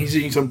 he's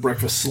eating some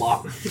breakfast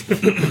slop.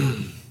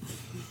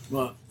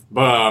 But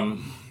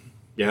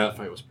Yeah, that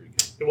fight was pretty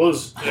good. It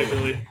was,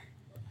 actually.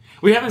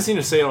 We haven't seen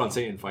a Sale on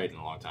Satan fight in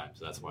a long time,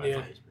 so that's why I Yeah.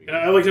 thought it was pretty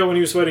And good. I liked how when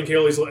he was fighting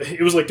Kale,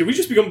 it was like, did we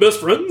just become best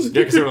friends? Yeah,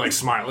 because they were like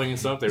smiling and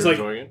stuff. They He's were like,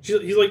 enjoying it.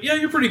 he's like, yeah,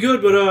 you're pretty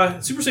good,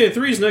 but Super Saiyan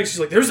 3 is next. She's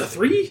like, there's a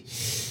 3?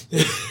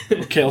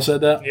 Kale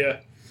said that. Yeah.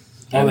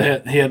 Oh,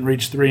 he hadn't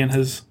reached 3 in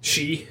his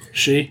She.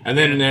 And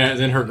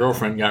then her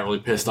girlfriend got really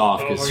pissed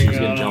off because Oh, she was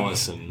yeah. getting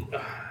jealous and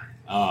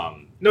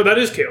No, that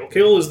is Kale.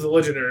 Kale is the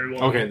legendary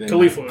one. okay, then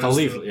Khalifa. is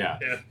Khalifa, the- yeah.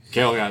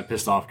 Kale got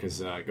pissed off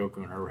because Goku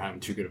and her were having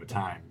too good of a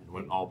time and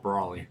went all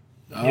brawly.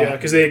 Yeah,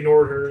 because they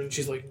ignored her, and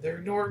she's like, they're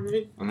ignoring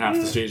me. And half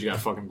the stage got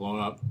fucking blown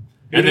up.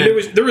 And And then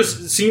then, there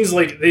was scenes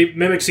like they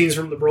mimicked scenes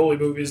from the Broly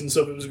movies and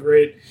stuff. It was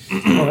great.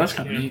 Oh, that's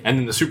kind of neat. and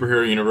then the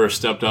superhero universe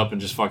stepped up and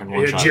just fucking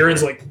one Yeah, shot.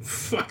 Jiren's like,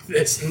 fuck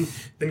this, and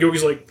then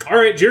Goku's like, all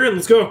right, Jiren,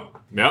 let's go.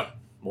 Yep,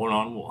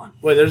 1-on-1.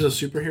 Wait, there's a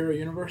superhero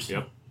universe?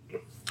 Yep.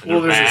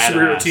 Well, there's a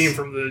superhero Badass. team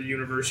from the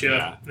universe. Yeah,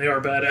 Yeah. they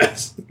are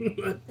badass.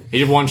 He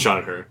did one shot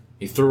at her.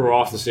 He threw her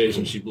off the stage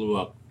and she blew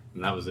up,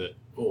 and that was it.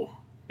 Oh.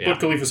 Yeah. But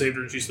Khalifa saved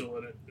her, and she's still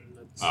in it.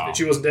 Oh. And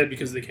she wasn't dead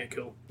because they can't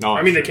kill. No,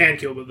 I mean, they sure. can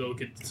kill, but they'll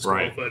get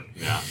Right. But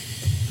Yeah.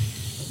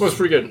 Well, it's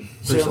pretty good.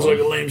 Pretty Sounds solid.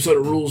 like a lame set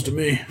of rules to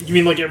me. you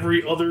mean like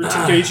every other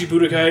Tenkaichi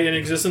Budokai in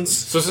existence?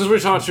 So since we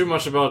talked too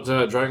much about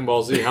Dragon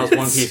Ball Z, how's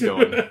One Piece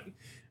going?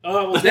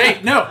 Well,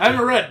 Hey, no, I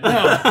haven't read. No.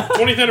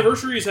 20th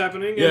anniversary is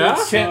happening. and Yeah?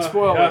 it's, Can't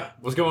spoil it.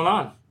 What's going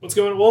on? What's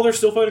going on? Well, they're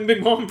still fighting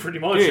Big Mom, pretty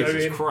much. Jesus I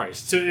mean,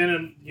 Christ.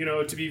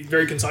 to be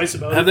very concise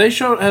about Have it. they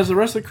showed? Has the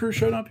rest of the crew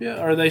showed up yet?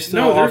 Or are they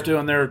still No, they're- off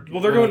doing their? Well,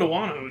 they're going to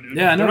Wano, dude.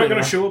 Yeah, I know They're not they going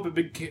are. to show up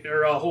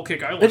at Whole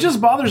Cake Island. It just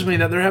bothers me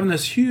that they're having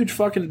this huge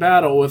fucking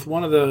battle with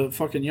one of the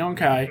fucking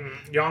Yonkai,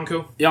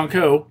 Yonko.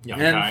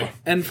 Yonko,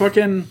 and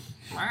fucking,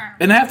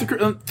 and half the crew,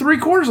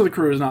 3/4 of the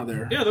crew is not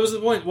there. Yeah, that was the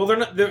point. Well,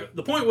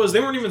 the point was they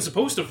weren't even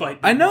supposed to fight.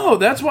 I know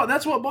that's what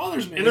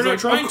bothers me. And they're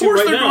It's not like, trying of to course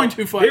right they're now. going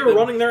to fight. They are them.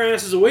 running their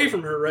asses away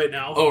from her right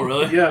now. Oh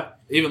really? Yeah.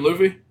 Even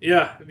Luffy?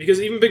 Yeah, because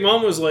even Big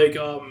Mom was like,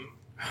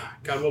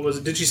 God, what was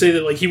it? Did she say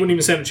that like he wouldn't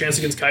even stand a chance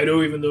against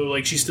Kaido, even though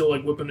like she's still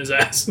like whipping his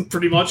ass,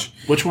 pretty much?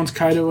 Which one's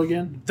Kaido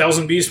again?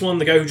 Thousand Beast one,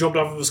 the guy who jumped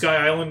off of a sky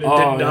island and Oh,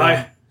 didn't yeah.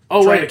 die,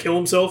 Oh trying wait, to kill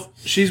himself.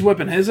 she's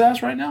whipping his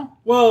ass right now.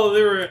 Well,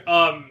 they were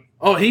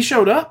Oh, he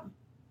showed up.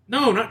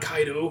 no, not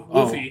Kaido, Oh.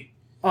 Luffy.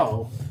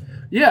 Oh,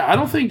 yeah. I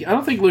don't think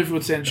Luffy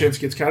would stand a chance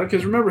against Kaido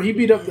because remember he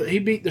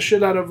beat the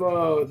shit out of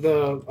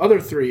the other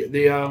three.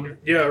 The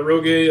Yeah,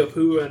 Roge,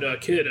 Apu, and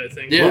Kid, I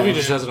think. Yeah. Luffy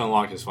just hasn't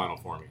unlocked his final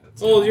form yet.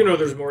 Well,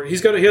 there's more. He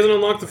hasn't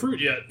unlocked the fruit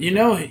yet. you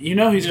know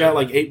he's Yeah. got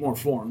like 8 more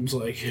forms.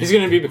 Like He's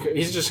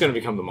just gonna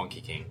become the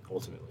Monkey King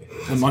ultimately.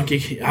 the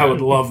monkey. I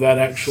would love that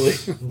actually.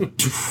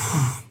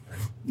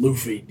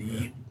 Luffy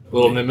D.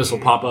 Little Nimbus will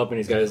pop up and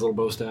he's got his little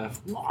bow staff.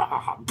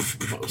 Bow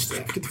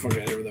staff. Get the fuck out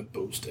of here with that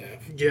bow staff.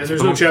 Yeah,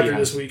 there's no chapter Yeah.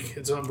 this week.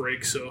 It's on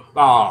break, so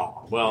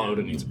Oh, well,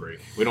 Oda needs a break.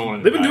 We don't want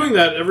to. they've been doing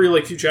that every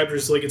like few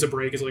chapters. Like it's a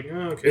break. It's like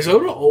okay. Is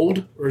Oda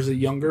old or is he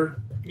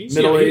younger? He's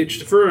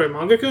middle-aged? for a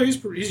mangaka.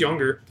 He's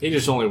younger. He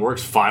just only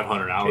works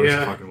 500 hours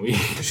Yeah. a fucking week.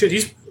 Shit,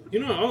 he's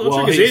I'll Well,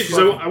 check his he's age. 'Cause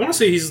I want to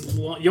say he's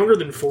younger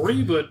than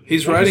 40, but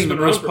He's One Piece writing has the been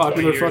around most for 20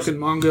 popular years. fucking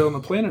manga on the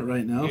planet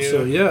right now. Yeah.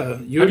 So yeah,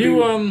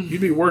 you'd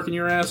be working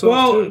your ass off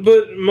Well, too.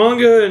 but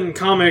manga and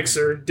comics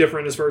are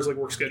different as far as like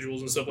work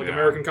schedules and stuff. Like Yeah.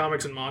 American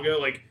comics and manga,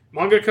 like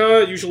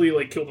mangaka usually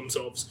like kill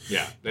themselves.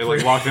 Yeah, they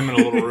like lock them in a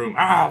little room.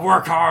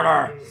 Work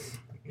harder.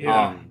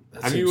 Yeah,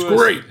 Have seems you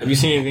great. Have you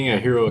seen anything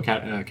at Hero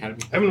Academy? I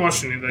haven't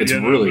watched any of that It's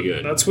yet. really but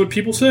good. That's what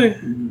people say.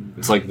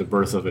 It's like the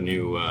birth of a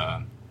new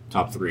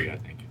top 3, I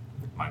think.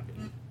 In my opinion.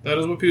 That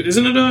is what people.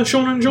 Isn't it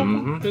Shonen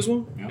Jump Mhm. as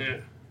well? Yeah. Yeah,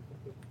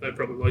 I'd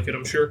probably like it.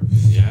 I'm sure.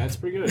 Yeah, it's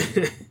pretty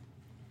good.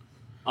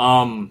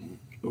 Oh.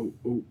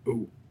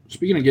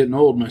 Speaking of getting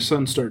old, my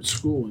son starts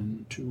school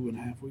in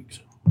 2.5 weeks.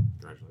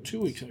 Congratulations. 2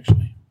 weeks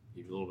actually.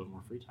 Give you a little bit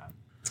more free time.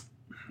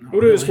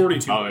 Oda is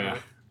 42. Oh yeah.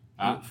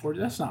 40,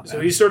 that's not bad. So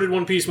he started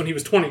One Piece when he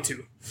was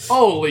 22.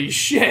 Holy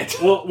shit!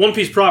 Well, One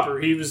Piece proper.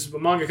 He was a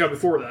mangaka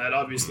before that,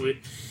 obviously.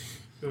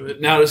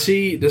 Now is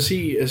he an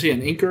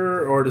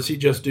inker or does he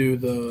just do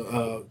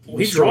the?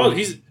 He draws.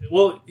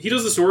 He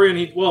does the story, and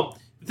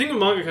the thing with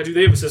mangaka too,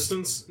 they have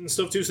assistants and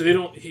stuff too, so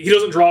he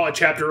doesn't draw a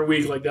chapter a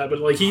week like that, but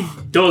like he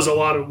does a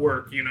lot of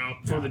work,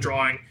 for the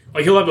drawing.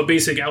 Like he'll have a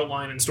basic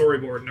outline and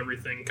storyboard and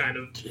everything, kind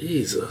of.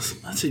 Jesus,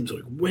 that seems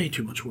like way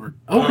too much work.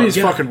 I hope he's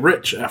fucking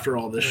rich after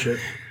all this shit.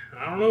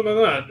 I don't know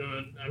about that.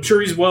 I'm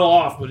sure he's well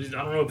off, but I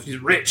don't know if he's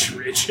rich.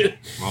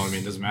 Well, I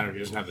mean, it doesn't matter if he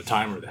doesn't have the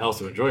time or the health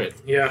to enjoy it.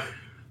 Yeah.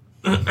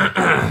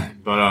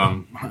 But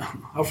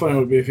how funny it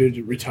would be if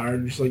he retired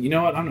and just like, you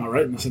know what, I'm not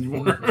writing this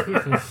anymore.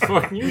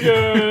 fuck you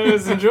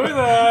guys, enjoy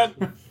that.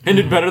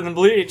 Ended better than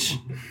Bleach.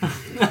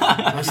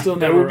 I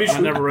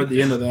never read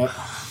the end of that.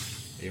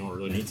 You don't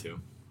really need to.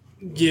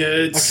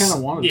 Yeah, I kind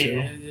of wanted to.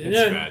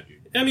 It's bad, dude.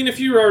 I mean, if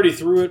you were already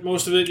through it,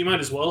 most of it, you might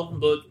as well.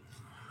 But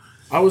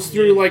I was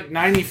through like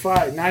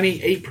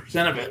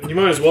 98% of it. You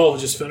might as well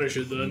just finish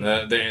it then,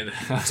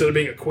 instead of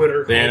being a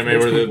quitter. The anime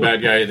where the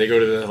bad guy, they go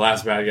to the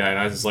last bad guy, and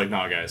I was just like,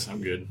 "No, guys,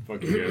 I'm good.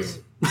 Fuck you guys."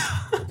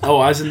 Oh,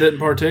 Eisen didn't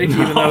partake,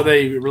 even though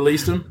they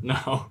released him?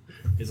 No,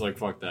 he's like,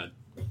 "Fuck that."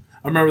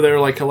 I remember they were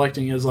like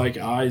collecting his like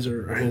eyes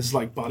or his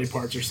like body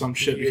parts or some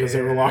shit because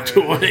they were locked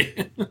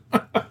away.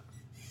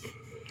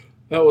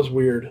 That was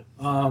weird.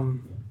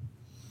 Man,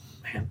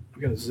 I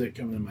got a zit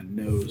coming in my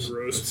nose.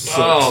 Gross.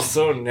 Oh,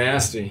 so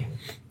nasty.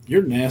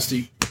 You're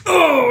nasty.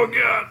 Oh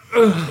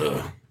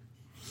god.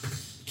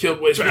 Killed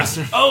way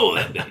faster. Oh,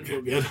 that didn't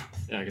feel good.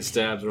 Yeah, because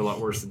stabs are a lot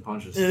worse than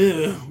punches.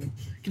 Ew.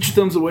 Get your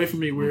thumbs away from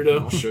me,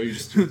 weirdo. I'll show you.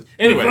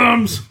 Anyway,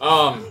 thumbs.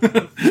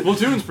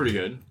 Splatoon's pretty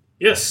good.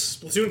 Yes,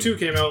 Splatoon 2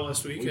 came out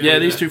last week. Yeah,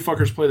 these two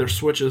fuckers play their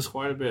Switches.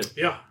 Quite a bit.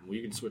 Yeah. Well,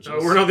 you can switch.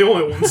 We're not the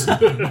only ones.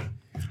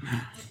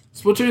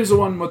 Splatoon's the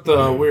one with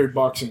the weird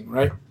boxing,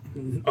 right?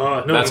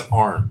 No. That's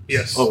ARM.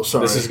 Yes. Oh,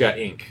 sorry. This has got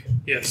ink.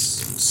 Yes.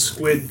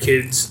 Squid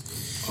Kids.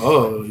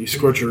 Oh, you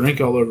squirt your ink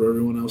all over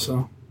everyone else,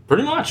 huh?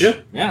 Pretty much. Yeah.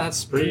 Yeah,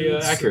 that's pretty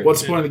accurate.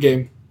 What's the point of the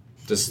game?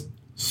 Just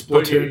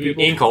put Splatoon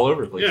people? ink all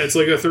over the place. Yeah, it's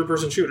like a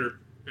third-person shooter.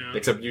 Yeah.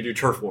 Except you do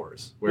turf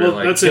wars. Where Well,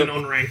 like, that's in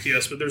unranked,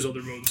 yes, but there's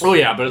other modes. Oh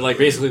yeah, but like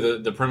basically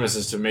the premise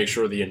is to make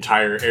sure the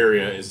entire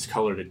area is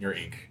colored in your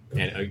ink,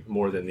 and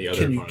more than the other.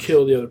 Can you opponents.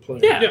 kill the other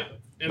player? Yeah. Yeah. But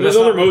And there's that's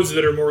other not- modes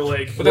that are more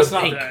like... But that's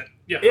not like ink. that.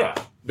 Yeah. Yeah,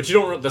 but you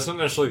don't. That's not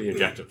necessarily the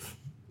objective.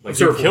 Like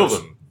you Turf kill wars.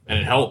 them, and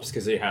it helps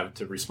because they have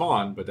to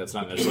respawn, but that's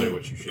not necessarily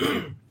what you should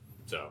do.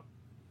 So,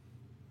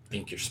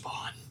 ink your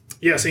spawn.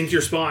 Yes, ink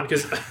your spawn.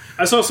 Because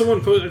I saw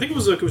someone post... I think it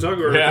was a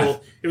Kotaku article. Yeah.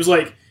 It was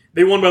like...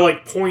 They won by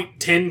like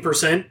 0.10%,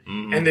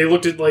 Mhm. and they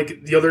looked at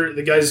like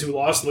the guys who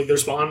lost, like their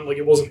spawn, like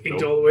it wasn't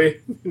inked Nope. all the way.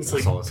 It's That's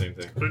like, all the same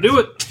thing. to do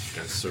it.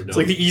 That's so dumb. It's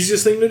like the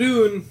easiest thing to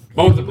do. And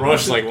But with the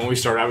brush, like when we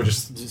started, I would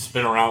just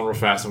spin around real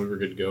fast, and we were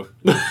good to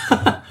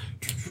go.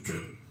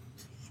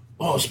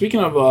 Oh, speaking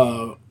of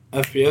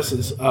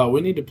FPSs,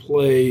 we need to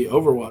play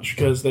Overwatch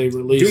because they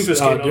released Doomfist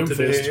came out Doomfist.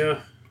 today.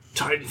 Yeah,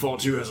 Titanfall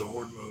 2 has a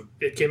horde mode.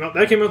 it came out.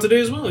 That came out today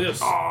as well. Yes.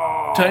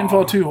 Oh,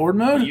 Titanfall 2 Horde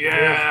mode?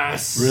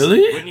 Yes. Really?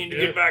 We need to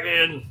get back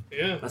in.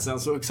 Yeah. That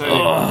sounds so exciting.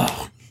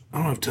 Ugh, I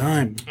don't have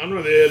time. I don't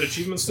know. They had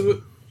achievements to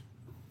it.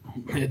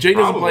 Yeah, Jake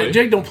doesn't Probably. play.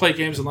 Jake don't play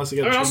games unless he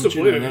got I'll still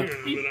achievements,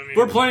 play you it. know that. But I mean,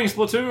 We're playing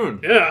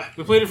Splatoon. yeah.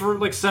 We played it for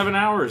like 7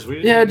 hours.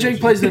 Yeah, Jake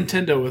plays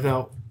Nintendo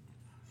without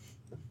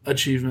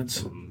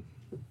achievements.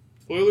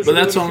 Spoilers. But for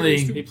that's the only-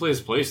 Nintendo He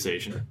plays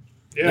PlayStation, That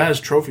Yeah. has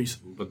trophies.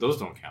 but those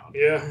don't count.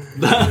 Yeah.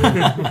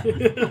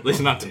 At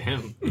least not to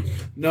him.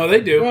 No,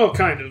 they do. Well,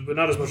 kind of, but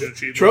not as much as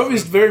achievements.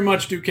 Trophies very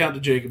much do count to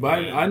Jacob.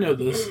 I know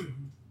this.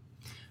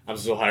 I'm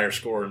still higher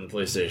score in the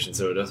PlayStation,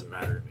 so it doesn't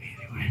matter to me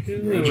anyway.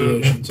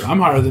 Congratulations. I'm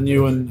higher than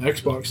you in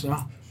Xbox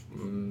now.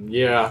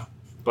 Yeah,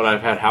 but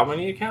I've had how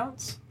many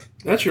accounts?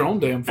 That's your own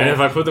damn fault. And if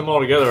I put them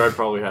all together, I'd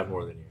probably have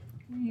more than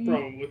you.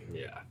 Probably.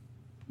 Yeah.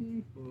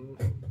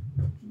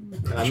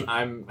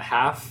 I'm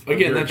half of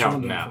Again, your that's your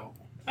account own damn now. fault.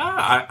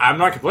 I'm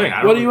not complaining.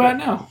 What are you at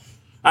now?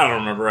 I don't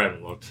remember. I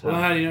haven't looked. Well,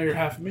 how do you know you're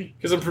half of me?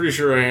 Because I'm pretty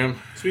sure I am.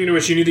 Speaking of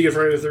which, you need to get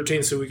Friday the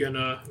 13th so we can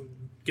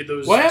get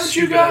those. Why haven't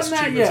you stupid-ass gotten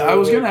that achievements yet? out I of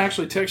was the way. going to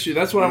actually text you.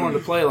 That's what I wanted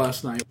to play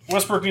last night.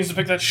 Westbrook needs to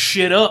pick that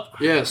shit up.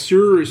 Yeah,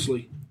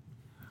 seriously.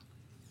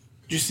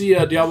 Did you see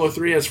Diablo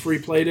 3 has free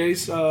play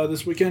days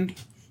this weekend?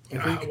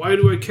 I think. Why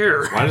do I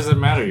care? Why does it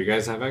matter? You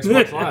guys have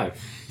Xbox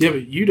Live. Yeah,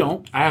 but you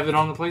don't. I have it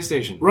on the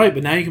PlayStation. Right,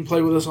 but now you can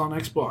play with us on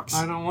Xbox.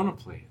 I don't want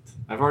to play it.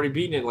 I've already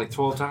beaten it like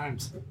 12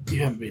 times. You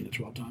haven't beaten it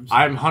 12 times.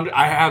 I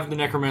have the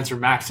Necromancer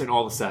maxed in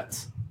all the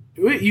sets.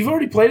 Wait, you've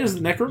already played as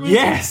the Necromancer?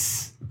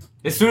 Yes!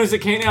 As soon as it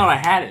came out, I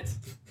had it.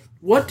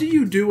 What do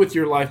you do with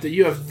your life that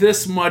you have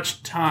this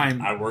much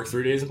time? I work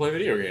 3 days and play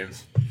video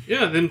games.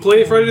 Yeah, then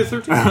play Friday the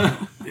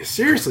 13th.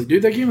 Seriously,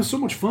 dude, that game is so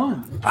much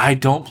fun. I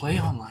don't play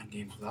online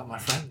games without my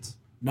friends.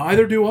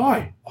 Neither do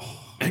I.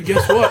 And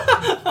guess what?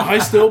 I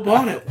still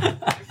bought it.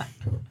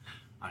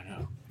 I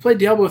know. Played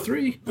Diablo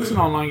 3. It's an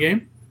online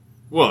game.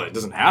 Well, it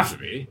doesn't have to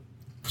be.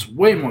 It's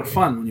way more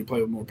fun when you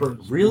play with more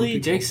persons. Really? more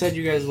people. Jake said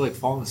you guys like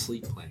falling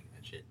asleep playing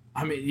that shit.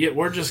 I mean, yeah,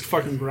 we're just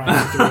fucking grinding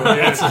through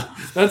it.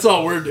 That's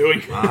all we're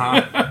doing.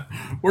 Uh-huh.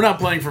 We're not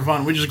playing for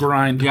fun. We just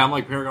grind. Yeah, I'm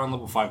like Paragon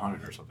level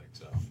 500 or something,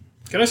 so.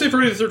 Can I say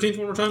Friday the 13th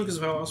one more time because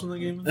of how awesome that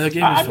game is? The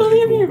game is I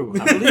fucking believe cool.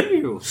 you. I believe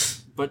you.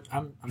 But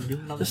I'm doing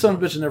another This son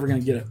of a bitch is never going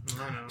to get it.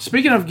 I know.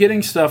 Speaking of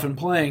getting stuff and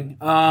playing,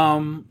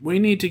 we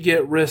need to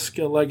get Risk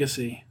a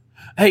Legacy.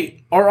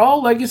 Hey, are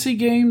all Legacy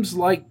games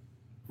like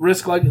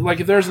Risk? Like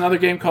if there's another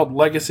game called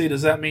Legacy,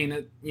 does that mean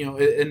it? You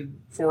know,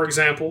 For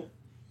example,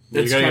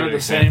 it's You gotta kind give of an the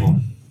example.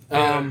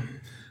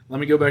 same. let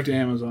me go back to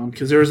Amazon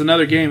because there was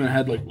another game that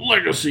had like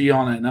Legacy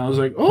on it, and I was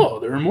like, oh,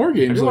 there are more Have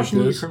games you like watched the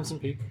movie this. Crimson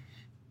Peak?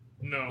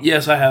 No.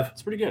 Yes, I have.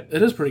 It's pretty good.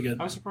 It is pretty good.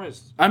 I was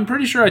surprised. I'm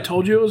pretty sure I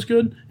told you it was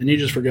good, and you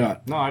just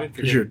forgot No, I didn't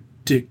because forget. you're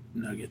a dick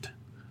nugget.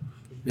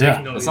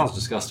 Yeah, No, That sounds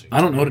disgusting. I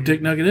don't know what a dick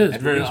nugget is.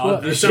 That's But very guess odd.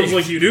 what? It sounds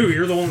like you do.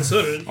 You're the one that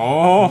said it.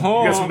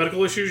 Oh, You got some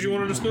medical issues you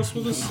want to discuss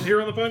with us here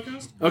on the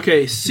podcast?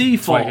 Okay, That's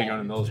why I Seafall. can go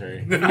in the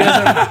military.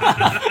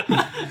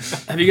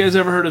 Have you guys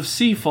ever heard of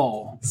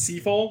Seafall?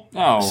 Seafall?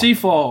 Oh,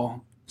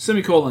 Seafall,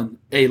 semicolon,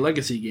 a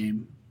legacy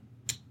game.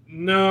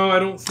 No, I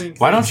don't think.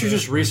 why that's don't you it.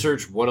 just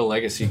research what a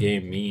legacy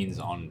game means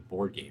on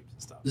board games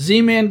and stuff?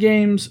 Z-Man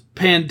Games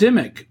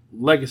Pandemic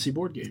legacy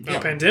board game. A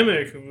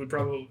pandemic would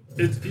probably.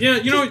 Yeah,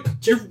 you know,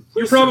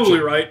 you're probably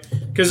right.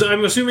 Because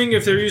I'm assuming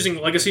if they're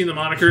using legacy in the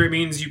moniker, it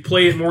means you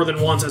play it more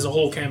than once as a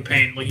whole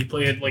campaign. Like you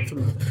play it like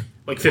through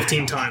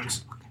 15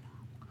 times.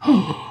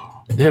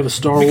 They have a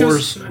Star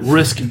Because- Wars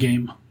Risk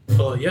game.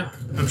 Oh yeah,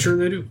 I'm sure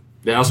they do.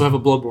 They also have a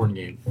Bloodborne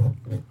game.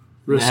 They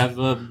Risk. have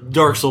a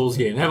Dark Souls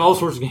game. They have all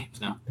sorts of games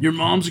now. Your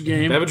mom's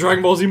game. They have a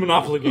Dragon Ball Z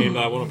Monopoly game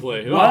that I want to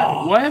play.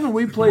 Why haven't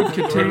we played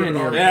Catan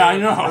yet? Yeah, I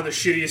know. Are the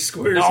shittiest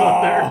squares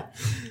out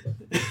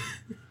there.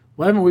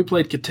 Why haven't we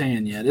played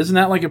Catan yet? Isn't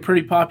that like a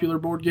pretty popular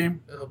board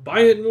game?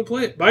 Buy it and we'll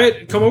play it. Buy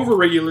it. Come over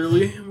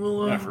regularly. And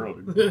we'll. Yeah, for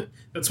real.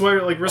 That's why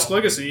I like Risk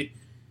Legacy.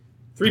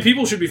 3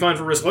 people should be fine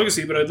for Risk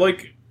Legacy, but I'd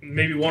like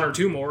maybe 1 or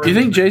 2 more. Do you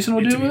think Jason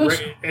would do it with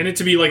us? And it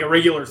to be like a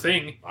regular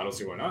thing. I don't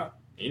see why not.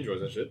 He enjoys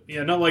that shit.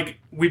 Yeah, not like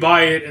we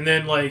buy it and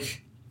then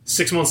like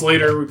 6 months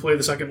later we play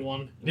the second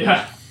one.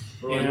 Yeah.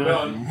 We're Yeah.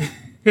 done.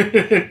 That's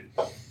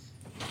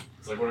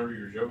It's like whatever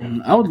you're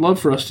joking. I would love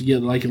for us to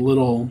get like a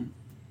little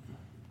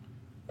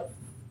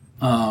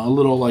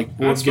like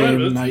board fine.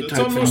 game night That's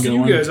type on thing most of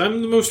going. you guys.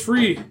 I'm the most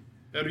free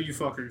out of you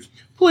fuckers.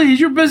 Please,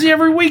 you're busy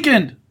every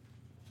weekend.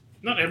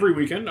 Not every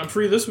weekend. I'm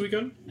free this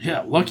weekend.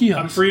 Yeah, lucky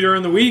I'm us. free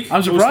during the week. I'm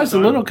most of surprised the a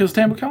time. little because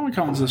Tampa Comic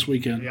Con's this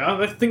weekend. Yeah,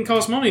 that thing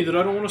costs money that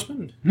I don't want to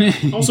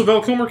spend. Also,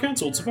 Val Kilmer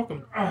canceled, so fuck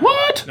him.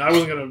 What? No, I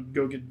wasn't gonna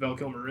go get Val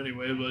Kilmer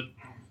anyway, but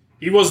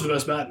he was the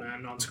best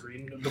Batman on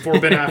screen before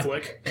Ben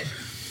Affleck.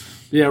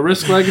 Yeah,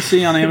 Risk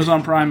Legacy on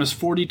Amazon Prime is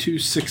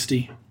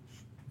 $42.60.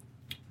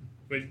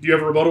 Wait, do you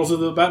have a rebuttal to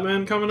the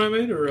Batman comment I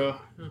made, or?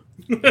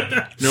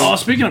 Oh,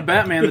 speaking of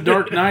Batman, The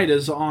Dark Knight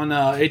is on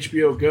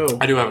HBO Go.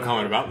 I do have a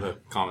comment about the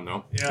comment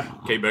though. Yeah,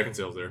 Kate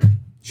Beckinsale's there.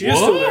 she is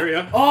still there.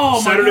 Yeah. Oh, my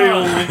Saturday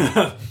God.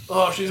 only.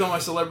 Oh, she's on my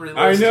celebrity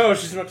I list. know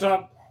she's on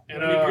top. And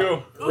Where do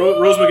you go?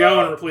 Rose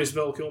McGowan replaced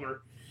Val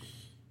Kilmer,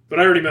 but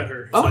I already met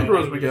her. I like so-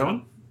 Rose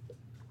McGowan.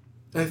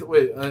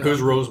 Wait,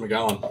 Who's Rose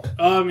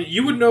McGowan?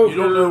 You would know. you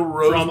don't her know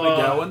Rose from,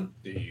 McGowan?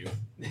 Do you?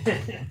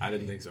 I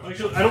didn't think so.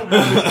 Actually, I don't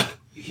know it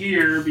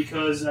here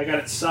because I got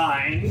it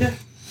signed.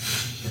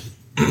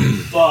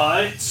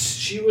 But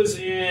she was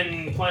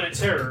in Planet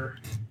Terror.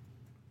 Which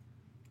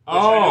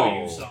I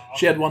know you saw.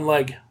 She had one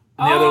leg,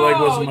 and the other leg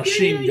was a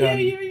machine gun.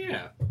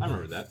 Yeah. I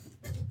remember that.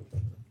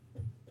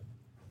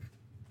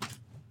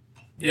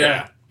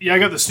 Yeah, I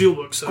got the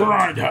steelbook. So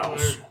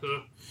Grindhouse.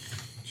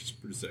 She's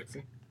pretty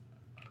sexy.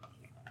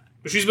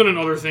 But she's been in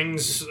other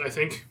things, I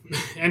think,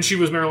 and she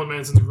was Marilyn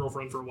Manson's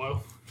girlfriend for a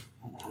while.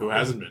 Who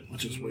hasn't been?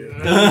 Which is weird.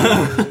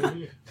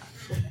 Yeah.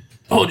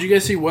 Oh, did you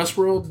guys see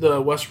Westworld?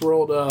 The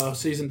Westworld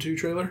season 2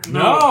 trailer?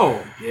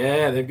 No.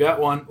 Yeah, they've got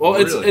one. Well,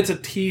 Really? it's a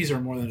teaser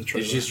more than a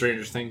trailer. Did you see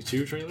Stranger Things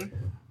 2 trailer?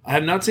 I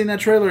have not seen that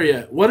trailer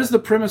yet. What is the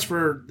premise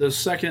for the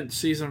second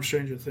season of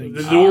Stranger Things?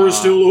 The door is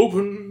still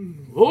open.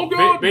 Oh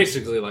God!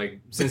 Basically,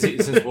 like since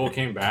Will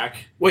came back,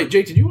 Wait,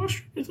 Jake, did you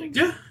watch Stranger Things?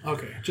 Yeah.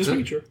 Okay, just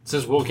making sure.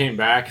 since Will came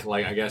back,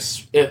 like I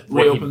guess It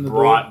what he reopened the door.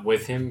 brought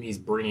with him, he's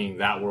bringing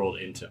that world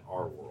into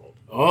our world.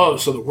 Oh,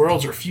 so the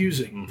worlds are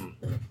fusing.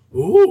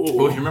 Well,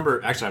 Ooh. if you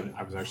remember, actually,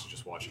 I was actually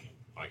just watching it.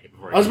 Like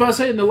before I was about to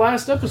say in the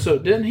last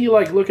episode, didn't he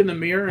like look in the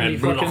mirror and he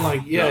And- fucking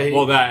like he,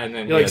 well, that and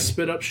then he like yeah,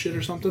 spit up shit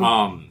or something?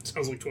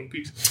 Sounds like Twin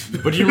Peaks.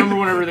 But do you remember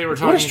whenever they were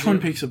talking? What is Twin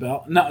Peaks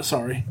about? No,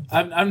 sorry,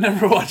 I've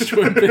never watched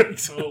Twin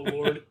Peaks. Oh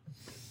Lord.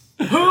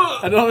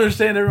 I don't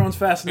understand everyone's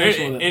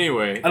fascination with it.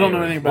 Anyway, I don't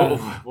know anything about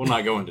it. We'll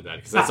not go into that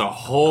because that's a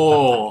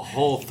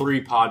whole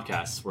 3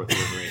 podcasts worth of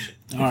information.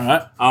 All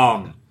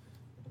right.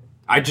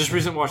 I just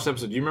recently watched the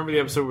episode. Do you remember the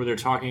episode where they're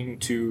talking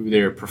to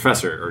their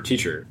professor or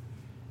teacher,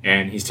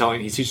 and he's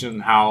teaching them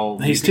how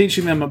He's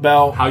teaching them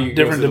about how you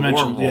different go through the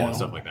dimensions, wormhole and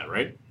stuff like that,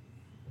 right?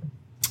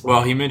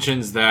 Well, he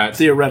mentions that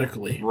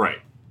theoretically. right.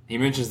 He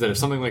mentions that if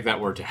something like that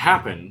were to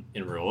happen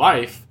in real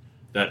life,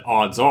 that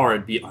odds are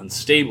it'd be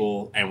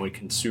unstable and would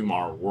consume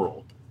our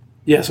world.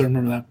 Yes, I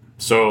remember that.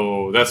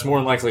 So that's more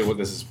than likely what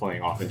this is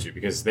playing off into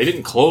because they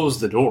didn't close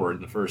the door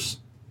in the first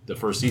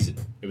season.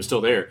 It was still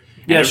there.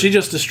 Yeah, And she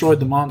just destroyed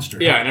the monster.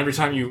 yeah, and every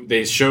time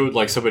they showed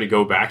like somebody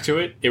go back to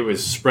it, it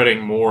was spreading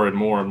more and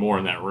more and more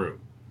in that room.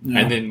 Yeah.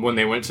 And then when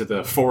they went to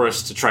the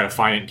forest to try to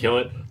find it and kill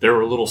it, there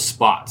were little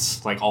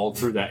spots like all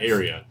through that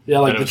area. Yeah,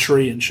 like that the it was-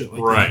 tree and shit like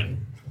that. Right.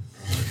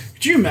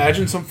 Could you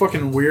imagine some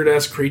fucking weird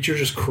ass creature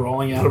just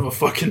crawling out of a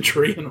fucking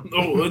tree in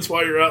the woods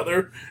while you're out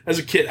there as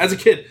a kid? As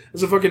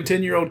a fucking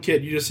 10-year-old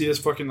kid, you just see this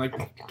fucking like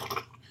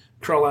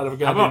crawl out of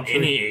a How goddamn about tree.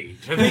 any age?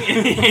 I think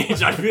any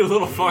age, I'd be a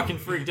little fucking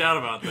freaked out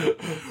about that.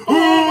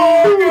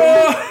 Oh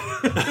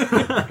my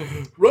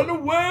god! Run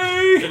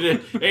away!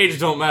 Age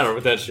don't matter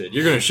with that shit.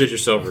 You're gonna shit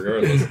yourself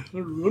regardless.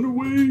 Run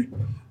away!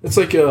 It's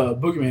like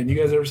Boogeyman. You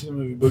guys ever seen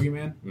the movie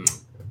Boogeyman?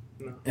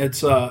 No.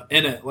 It's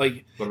in it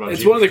like What about it's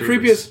Jeepers one of the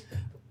Creepers?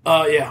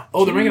 creepiest. Yeah.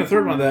 Oh, they're making a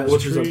third one of that,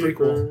 which is a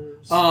prequel.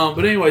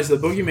 But anyways, the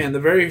Boogeyman, the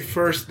very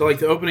first, like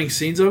the opening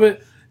scenes of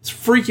it, it's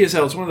freaky as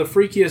hell. It's one of the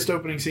freakiest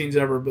opening scenes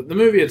ever. But the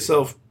movie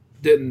itself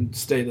didn't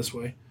stay this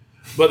way.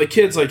 But the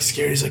kid's like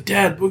scared. He's like,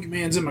 "Dad,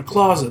 Boogeyman's in my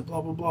closet."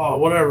 Blah blah blah.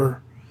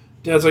 Whatever.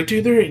 Dad's like,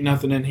 "Dude, there ain't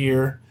nothing in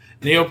here."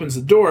 And he opens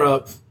the door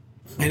up.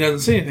 And he doesn't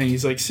see anything.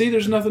 He's like, "See,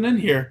 there's nothing in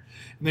here."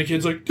 And the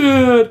kid's like,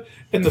 "Dad!"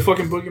 And the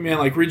fucking Boogeyman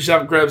like reaches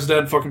out and grabs Dad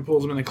and fucking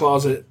pulls him in the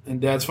closet.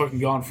 And Dad's fucking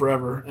gone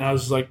forever. And I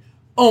was just like,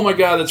 "Oh my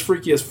god, that's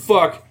freaky as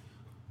fuck."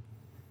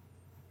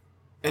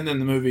 And then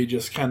the movie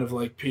just kind of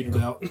like petered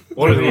out.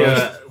 One of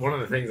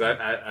the things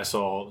I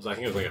saw was, I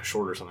think it was like a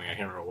short or something. I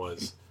can't remember what it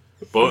was.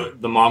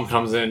 But the mom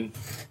comes in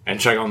and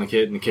check on the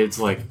kid, and the kid's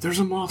like, "There's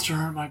a monster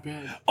in my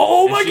bed."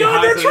 Oh And my she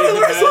god, hides that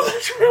underneath trailer! I the saw bed,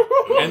 that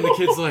trailer! And the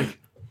kid's like,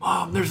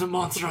 "Mom, there's a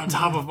monster on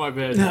top of my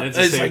bed." And it's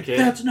the It's same like, kid.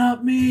 "That's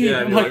not me." Yeah,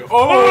 and I'm you're like, like,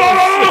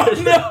 "Oh,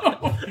 shit."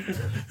 no!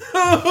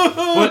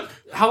 But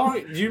how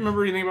long? Do you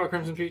remember anything about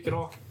Crimson Peak at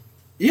all?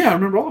 Yeah, I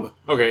remember all of it.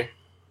 Okay.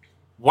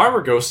 Why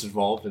were ghosts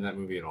involved in that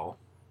movie at all?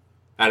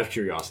 Out of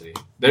curiosity.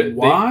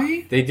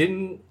 Why? They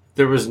didn't.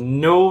 There was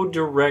no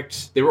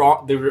direct. They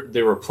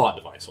were a plot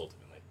device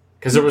ultimately,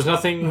 because there was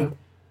nothing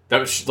that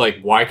was like.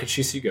 Why could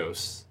she see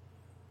ghosts?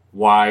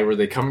 Why were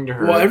they coming to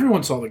her? Well,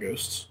 everyone saw the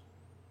ghosts.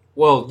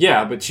 Well,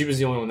 yeah, but she was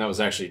the only one that was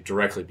actually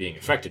directly being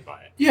affected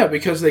by it. Yeah,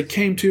 because they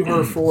came to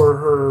her for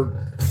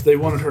her. They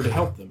wanted her to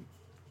help them.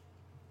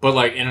 But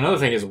like, and another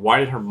thing is, why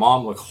did her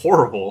mom look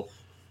horrible?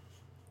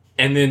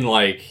 And then,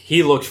 like,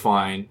 he looked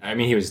fine. I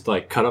mean, he was,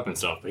 like, cut up and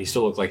stuff, but he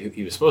still looked like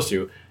he was supposed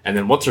to. And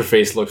then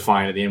what's-her-face looked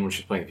fine at the end when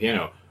she was playing the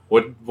piano.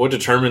 What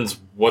determines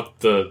what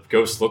the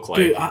ghosts look like?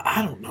 Dude,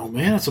 I don't know,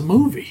 man. It's a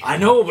movie. I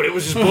know, but it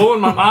was just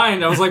blowing my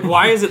mind. I was like,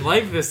 why is it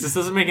like this? This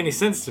doesn't make any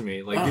sense to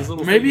me. Like, these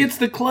little maybe things. it's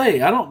the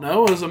clay. I don't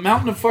know. It was a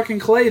mountain of fucking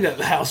clay that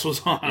the house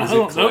was on. I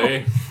don't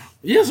know.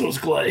 Yes, it was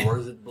clay. Or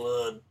is it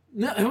blood?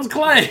 No, it was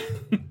clay.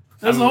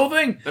 That's the whole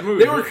thing. They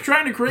were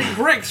trying to create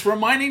bricks from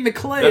mining the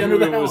clay under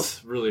the house. That movie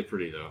was really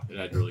pretty, though. It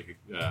had really good...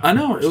 I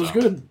know, it was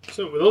good.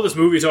 So with all this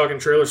movie talk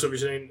and trailer stuff you're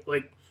saying,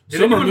 like...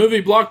 Summer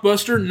movie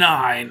blockbuster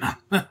 9.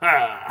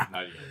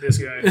 This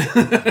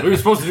guy. We were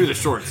supposed to do the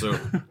short, so...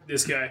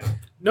 This guy.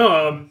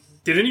 No,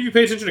 did any of you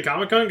pay attention to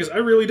Comic-Con? Because I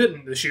really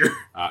didn't this year.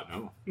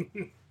 No.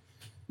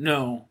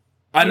 No.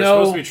 I There's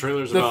know supposed to be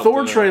trailers the about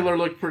Thor trailer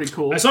looked pretty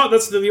cool. I saw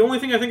that's the only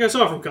thing I think I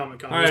saw from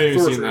Comic-Con. I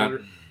haven't seen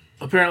that.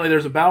 Apparently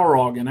there's a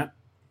Balrog in it.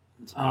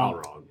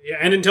 Balrog. Yeah,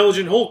 and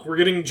Intelligent Hulk. We're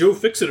getting Joe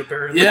Fixit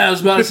apparently. Yeah, I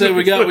was about to say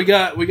we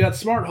got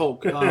Smart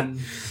Hulk.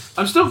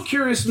 I'm still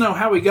curious to know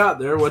how we got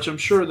there, which I'm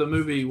sure the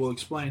movie will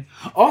explain.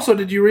 Also,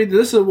 did you read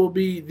this? Will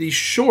be the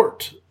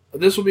short.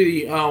 This will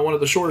be one of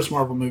the shortest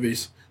Marvel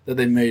movies that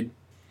they made.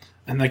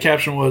 And the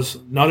caption was,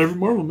 "Not every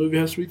Marvel movie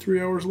has to be 3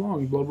 hours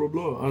long." Blah blah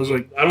blah. I was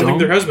like, I don't think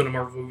there has been a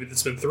Marvel movie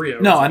that's been 3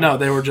 hours. No, I know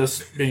they were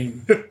just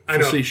being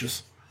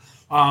facetious.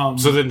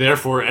 So then,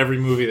 therefore, every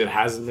movie that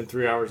hasn't been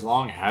 3 hours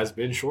long has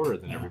been shorter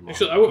than every movie.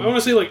 Actually, I want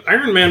to say like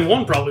Iron Man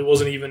 1 probably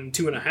wasn't even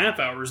 2.5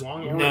 hours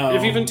long, or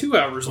if even 2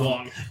 hours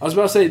long. I was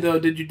about to say though,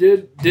 did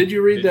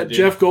you read that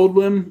Jeff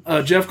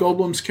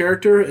Goldblum's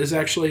character is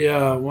actually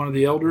one of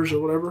the elders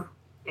or whatever?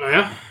 Oh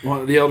yeah, one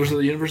of the elders of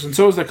the universe, and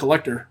so is the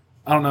Collector.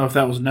 I don't know if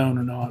that was known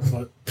or not,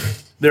 but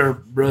they're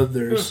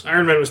brothers.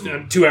 Iron Man was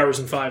 2 hours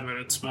and 5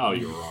 minutes. Oh,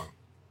 you were wrong.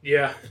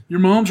 Yeah, your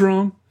mom's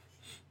wrong.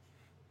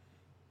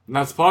 And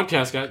that's the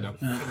podcast, guy.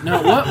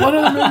 No. What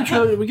other movie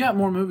trailer? We got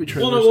more movie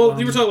trailers. Well,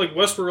 you were talking like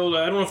Westworld.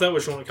 I don't know if that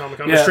was shown at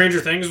Comic-Con. Yeah. But Stranger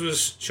Things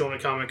was shown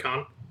at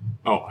Comic-Con.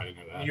 Oh, I didn't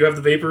know that. You have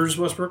the vapors,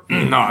 Westbrook?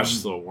 No, it's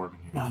just a little warm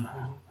in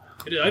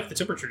here. I have the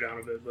temperature down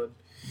a bit, but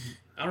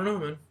I don't know,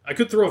 man. I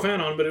could throw a fan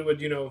on, but it would,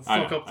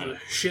 fuck up the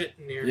shit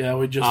in here. Yeah,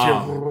 we just you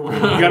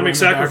gotta make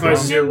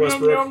sacrifices here,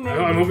 Westbrook.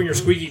 I'm hoping your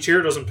squeaky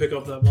chair doesn't pick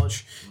up that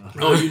much.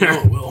 Oh, you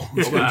know it will.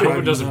 I hope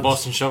it doesn't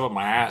bust and shove up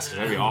my ass, because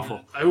that'd be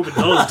awful. I hope it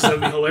does, because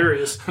that'd be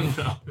hilarious.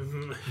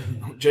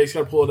 Jake's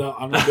got to pull it out.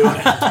 I'm not doing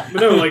it. But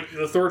no, like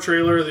the Thor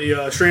trailer,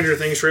 the Stranger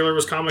Things trailer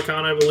was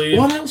Comic-Con, I believe.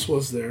 What else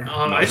was there?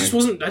 I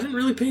didn't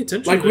really pay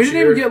attention. Like, we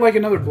didn't even get like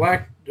another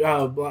Black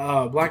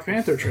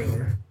Panther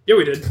trailer. Yeah,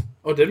 we did.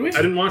 Oh, did we? I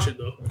didn't watch it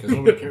though. Because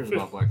nobody cares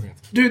about Black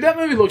Panther. Dude, that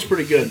movie looks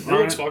pretty good. It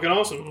looks fucking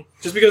awesome.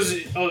 Just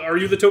because, are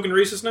you the token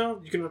racist now?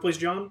 You can replace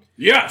John?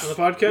 Yes! On the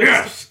podcast?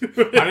 Yes!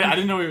 I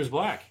didn't know he was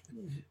black.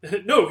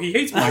 No, he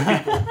hates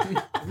black people.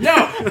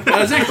 No,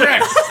 that is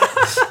incorrect.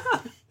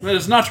 That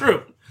is not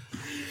true.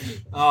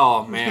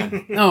 Oh,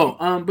 man.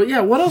 No, but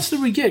yeah, what else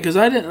did we get? Because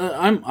I didn't.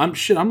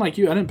 I'm like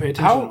you. I didn't pay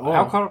attention.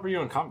 How caught up are you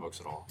on comic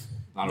books at all?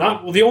 I don't Not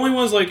know. well. The only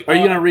ones like Are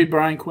you gonna read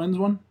Brian Quinn's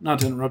one? Not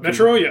to interrupt.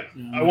 Metro? You. Yeah, I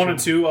Metro. wanted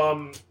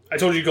to. I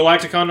told you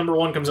Galacticon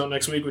 #1 comes out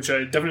next week, which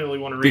I definitely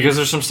want to read. Because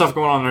there's some stuff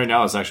going on right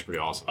now that's actually pretty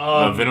awesome.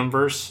 The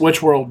Venomverse.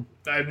 Which world?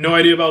 I have no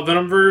idea about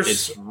Venomverse.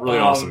 It's really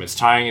awesome. It's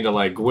tying into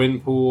like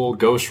Gwenpool,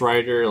 Ghost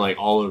Rider, like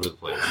all over the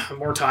place.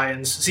 More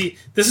tie-ins. See,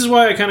 this is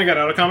why I kind of got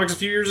out of comics a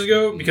few years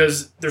ago,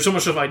 because there's so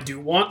much stuff I do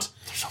want.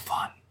 They're so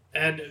fun.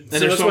 And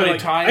there's that's so why, many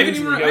like, tie-ins. I haven't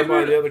even and you gotta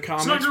buy the other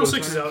comics. Snot Girl with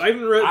 6 is them. out. I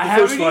haven't read I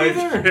the first haven't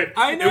 5. either.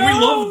 I know. And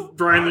we love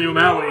Brian Lee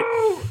O'Malley.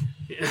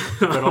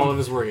 But all of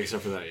his work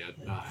except for that yet.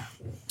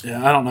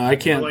 Yeah, I don't know. I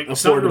can't Like,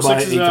 afford to Snot Girl buy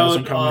 6 is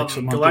 8,000 out. comics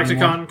a month anymore.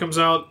 Galacticon comes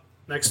out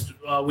next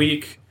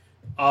week.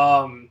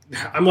 I'm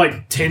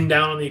like 10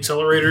 down on the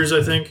accelerators,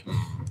 I think.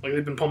 Like,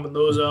 they've been pumping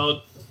those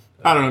out.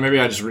 I don't know. Maybe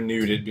I just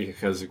renewed it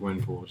because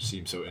Gwenpool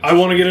seems so interesting. I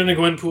want to get into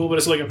Gwenpool, but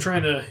it's like I'm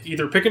trying to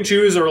either pick and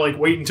choose or like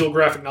wait until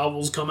graphic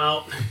novels come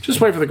out.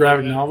 Just wait for the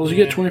graphic novels. You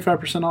Yeah. get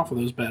 25% off of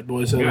those bad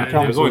boys. At Yeah,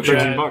 comic it was only book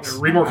shop.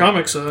 $13. Read more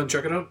comics,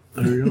 check it out.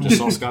 There you go. Just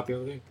saw Scott the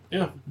other day.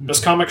 Yeah,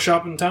 best comic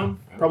shop in town,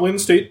 probably in the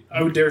state.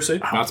 I would dare say.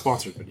 Not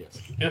sponsored, but yes.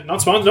 Yeah,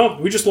 not sponsored. No,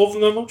 we just love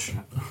them that much.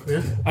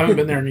 Yeah. I haven't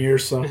been there in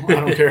years, so I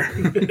don't care.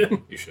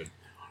 You should.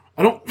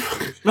 I don't.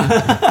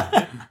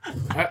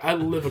 I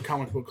live a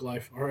comic book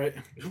life. All right.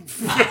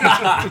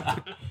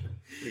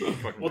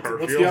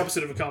 What's the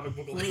opposite of a comic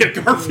book? Yeah,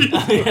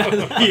 Garfield.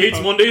 He hates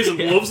Mondays and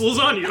loves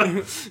lasagna.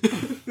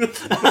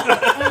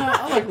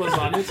 I like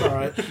lasagna. It's all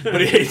right.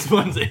 But he hates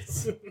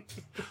Mondays.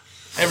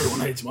 Everyone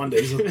hates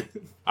Mondays.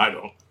 I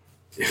don't.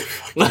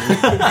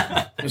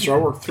 Mister, I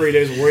work 3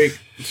 days a week.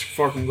 It's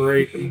fucking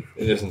great.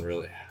 It isn't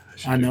really.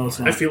 I know it's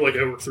I not. feel like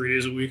I work 3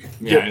 days a week.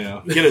 Yeah, I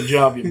know. Get a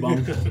job, you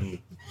bum.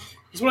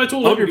 That's what I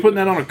told I hope him. you're putting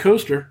that on a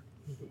coaster.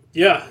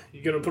 Yeah,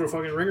 you're gonna put a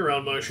fucking ring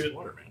around my shit.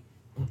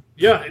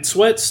 Yeah, it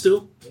sweats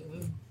still.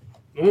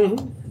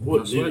 Mm-hmm.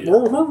 What an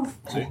idiot.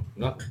 See?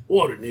 Nothing.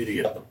 What an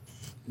idiot.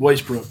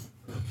 Wastebrook.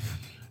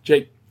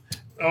 Jake.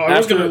 Oh, I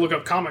was After- gonna look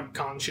up Comic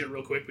Con shit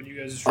real quick, but you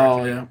guys.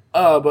 Oh, yeah.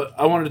 But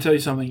I wanted to tell you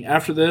something.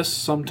 After this,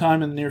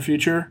 sometime in the near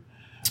future,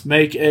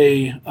 make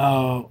a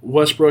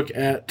Westbrook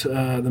at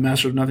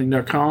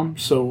themasterofnothing.com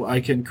so I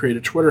can create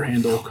a Twitter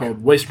handle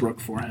called Wastebrook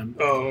for him.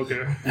 Oh,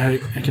 okay. And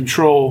I can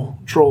troll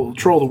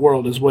the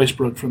world as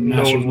Wastebrook from the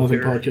No Master of one will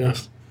Nothing care.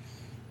 podcast.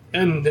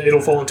 And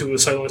it'll fall into a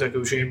silent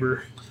echo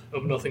chamber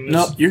of nothingness.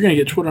 Nope, you're going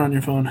to get Twitter on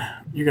your phone.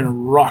 You're going to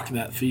rock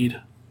that feed.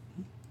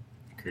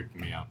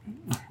 Creeping me out.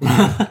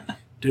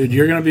 Dude,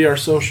 you're going to be our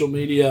social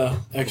media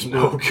expert.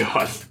 Oh,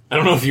 God. I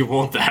don't know if you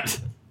want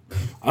that.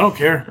 I don't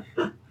care.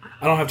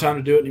 I don't have time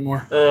to do it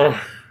anymore.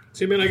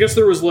 See, man, I guess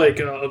there was like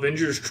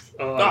Avengers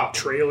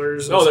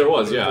trailers. And Oh, there stuff,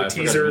 was, yeah, I like forgot to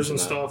teasers and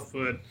mention that. stuff,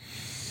 but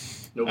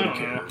Nobody I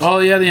don't know. cares. Oh,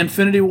 yeah, the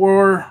Infinity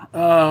War.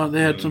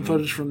 They had some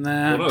footage from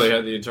that. Well, no, they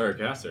had the entire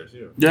cast there,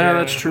 too. Yeah,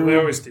 that's true. They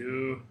always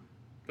do,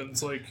 but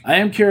it's like I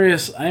am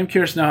curious now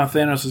how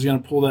Thanos is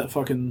going to pull that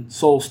fucking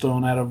Soul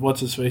Stone out of what's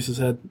his face's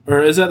head.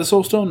 Or is that the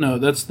Soul Stone? No,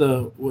 that's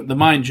the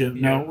Mind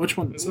Gem. No, Yeah. which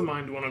one? it's the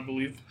mind one, I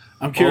believe.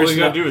 I'm All curious. he's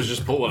got About, to do is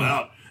just pull it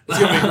out. it's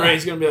going to be great.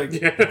 He's going to be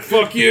like, Yeah.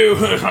 "Fuck you!"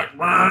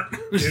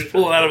 Just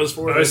pull it out of his I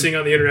forehead. was seeing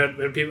on the internet,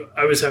 and people,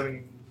 I was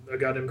having a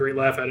goddamn great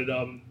laugh at it.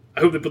 I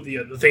hope they put the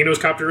Thanos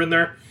copter in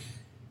there.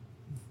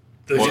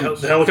 The What?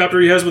 helicopter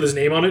he has with his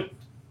name on it.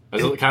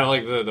 Is it kind of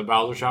like the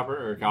Bowser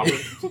chopper or copter?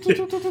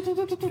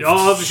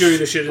 I'll have to show you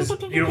the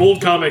shit.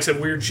 Old comics have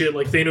weird shit.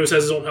 Like Thanos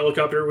has his own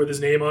helicopter with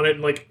his name on it,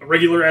 and like a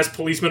regular ass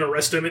policeman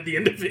arrest him at the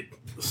end of it.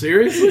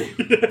 Seriously?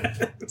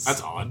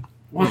 That's odd.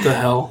 What the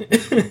hell?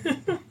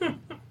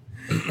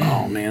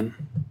 Oh man.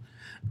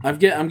 I'm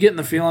getting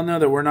the feeling though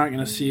that we're not going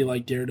to see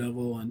like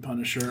Daredevil and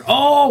Punisher.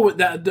 Oh,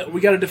 that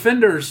we got a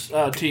Defenders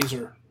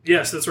teaser.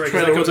 Yes, that's right. 'cause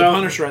Trailer That with comes the out.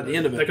 Punisher at the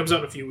end of That it. comes out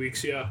in a few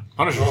weeks. Yeah.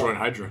 Punisher's running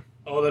Hydra.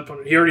 Oh, that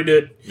Punisher. He already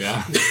did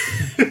Yeah.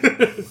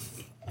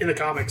 in the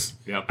comics.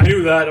 Yep. I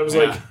knew that. I was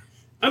Yeah. like,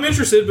 I'm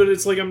interested, but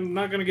it's like I'm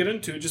not going to get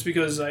into it just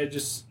because I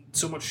just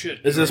so much shit.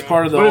 Is this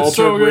part of the But it's altered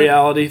so good.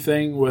 reality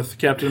thing with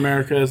Captain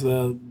America as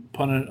the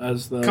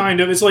Kind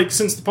of. It's like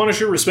since the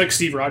Punisher respects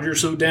Steve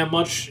Rogers so damn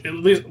much, at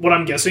least what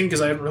I'm guessing because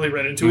I haven't really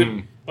read into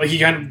it. Like he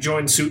kind of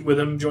joined suit with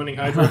him, joining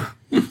Hydra.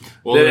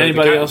 Well, Did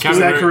anybody else- Is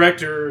Captain that America,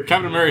 correct? Or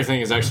Captain America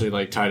thing is actually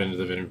like tied into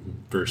the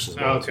Venomverse as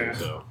well. Okay. Too,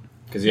 so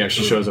because he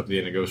actually shows up at the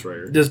end of Ghost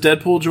Rider. Does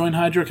Deadpool join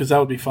Hydra? Because that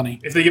would be funny.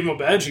 if they give him a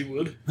badge, he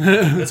would.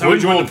 That's how he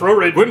joined the pro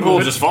raid.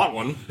 Gwenpool just fought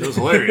one. It was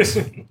hilarious.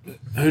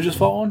 Who just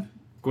fought one?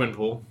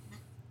 Gwenpool.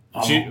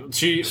 Oh.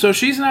 She So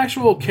she's an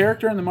actual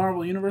character in the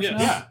Marvel universe Yeah. now.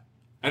 yeah.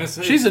 And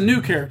it's She's a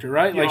new character,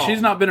 right? Like Yeah.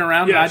 she's not been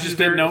around. Yeah, and I she's just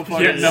didn't very- know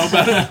fucking yes. know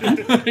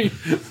about it.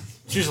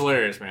 she's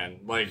hilarious, man.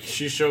 Like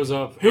she shows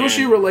up. Who is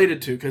she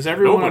related to? Because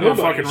everyone Nobody. are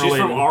fucking She's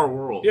related. from our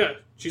world. Yeah,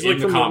 she's In like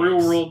the from the real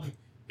comics. world.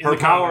 In Her the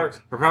power,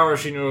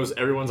 comics. she knows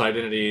everyone's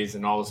identities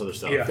and all this other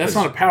stuff. Yeah. That's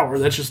not a power.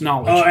 That's just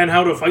knowledge. And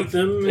how to fight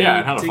them. Yeah,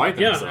 and how to fight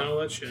them Yeah, and stuff. and all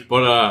that shit.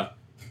 But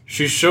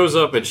she shows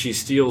up and she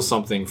steals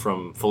something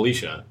from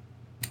Felicia,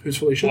 Who's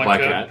Felicia? Black Black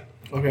Cat. Cat,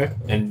 Okay.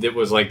 and it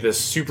was like this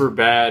super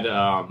bad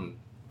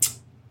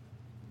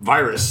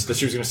virus that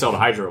she was going to sell to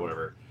Hydra or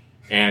whatever,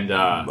 and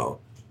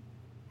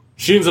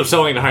she ends up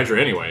selling it to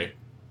Hydra anyway,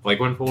 like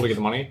Gwenpool to get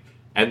the money,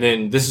 And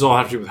then this is all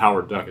have to do with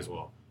Howard Duck as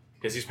well.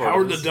 Because he's part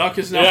Howard of the this. Duck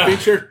is now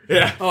featured?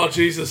 Yeah. Oh,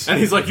 Jesus. And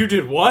he's like, you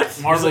did what?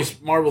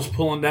 Marvel's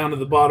pulling down to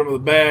the bottom of the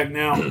bag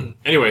now.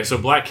 Anyway, so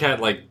Black Cat,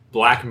 like,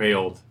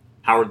 blackmailed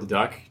Howard the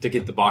Duck to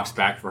get the box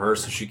back for her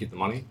so she'd get the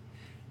money.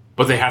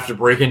 But they have to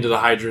break into the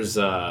Hydra's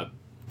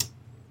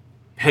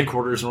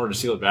headquarters in order to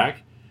steal it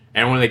back.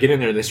 And when they get in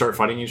there, they start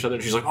fighting each other.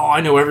 And she's like, oh,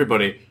 I know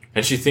everybody.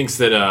 And she thinks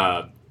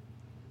that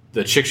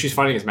the chick she's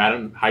fighting is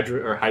Madam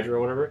Hydra or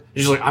whatever. And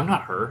she's like, I'm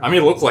not her. I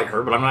mean, it looks like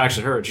her, but I'm not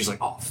actually her. And she's like,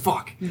 oh,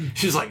 fuck.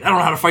 She's like, I don't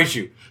know how to fight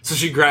you. So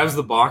she grabs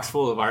the box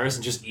full of virus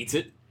and just eats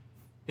it.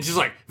 And she's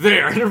like,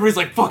 there. And everybody's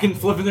like fucking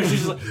flipping there.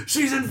 She's like,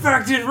 she's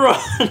infected,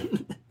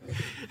 run.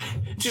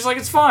 She's like,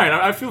 it's fine.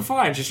 I feel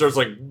fine. She starts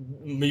like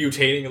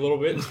mutating a little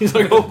bit. And she's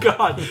like, oh,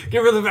 God,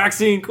 give her the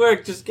vaccine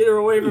quick. Just get her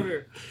away from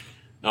here.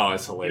 Oh,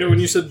 it's hilarious. You know, when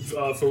you said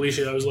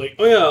Felicia, I was like,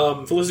 oh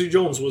yeah, Felicity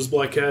Jones was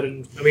Black Cat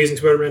in Amazing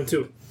Spider-Man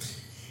 2.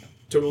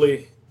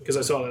 Totally, because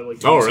I saw that like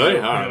 2 Oh, weeks really?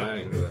 ago. I Yeah.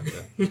 didn't know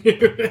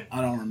that.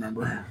 I don't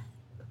remember.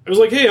 I was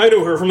like, hey, I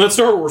know her from that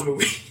Star Wars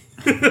movie.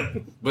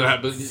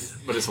 But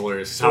it's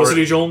hilarious.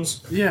 Felicity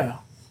Jones. Yeah.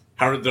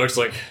 Howard the Duck's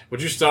like,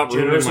 would you stop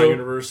Jen ruining my Erso.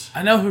 universe?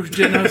 I know who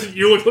Jen is.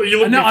 You look.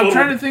 No, I'm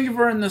trying to think of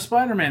her in the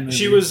Spider-Man movie.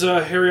 She was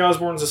Harry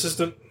Osborn's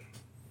assistant.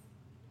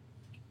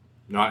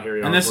 Not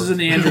Harry And this is in Osborn.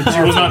 the Andrew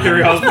She was not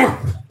Harry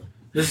Osborn.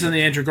 This is in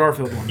the Andrew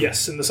Garfield one.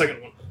 Yes, in the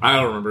second one. I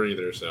don't remember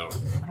either, so.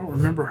 I don't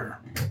remember her.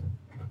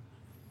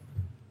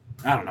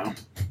 I don't know.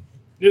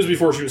 It was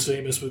before she was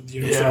famous with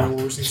Star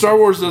Wars. And Star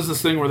Wars does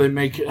this thing where they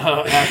make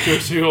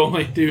actors who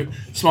only do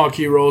small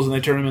key roles and they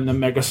turn them into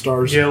mega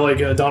stars. Yeah, like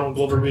Donald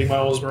Glover being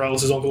Miles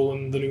Morales' uncle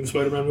in the new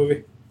Spider-Man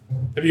movie.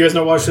 Have you guys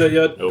not watched that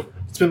yet? Nope.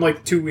 It's been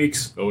like 2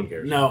 weeks. No one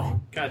cares.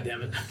 No. God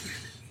damn it.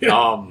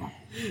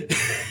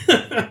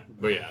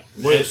 But yeah.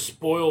 Way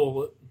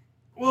spoil it.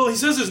 Well, he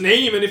says his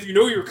name, and if you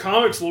know your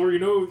comics lore, you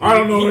know... I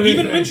don't know He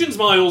even anything. mentions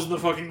Miles in the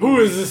fucking movie. Who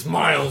is this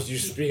Miles you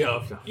speak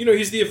of? You know,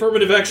 he's the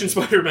affirmative action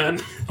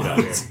Spider-Man.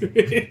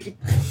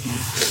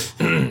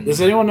 Does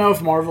anyone know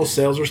if Marvel's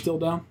sales are still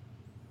down?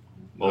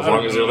 Well, as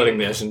long as they're letting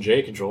the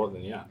S&J control it,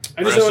 then yeah.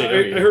 I Or just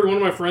SJW. I heard one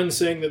of my friends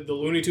saying that the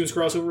Looney Tunes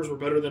crossovers were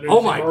better than anything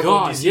Oh my Marvel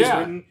God, and DC's yeah.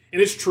 written.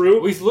 And it's true.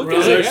 We looked It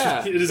is at it,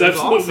 actually- yeah. It is That's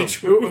absolutely awesome.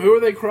 true. Who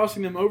are they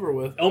crossing them over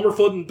with? Elmer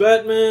Fudd and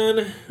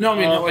Batman. No, I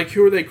mean, like,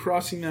 who are they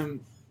crossing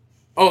them?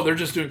 Oh, they're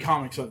just doing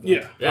comics of them.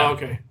 Yeah. Yeah. Oh,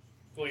 okay.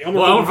 Like Elmer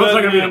Well, Fudd Fudd's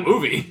not and going to be in a Batman.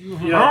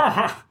 movie.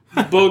 Yeah.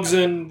 Bugs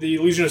and the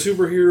Legion of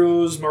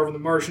Superheroes, Marvin the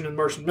Martian and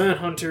Martian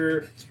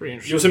Manhunter, It's pretty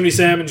interesting. Yosemite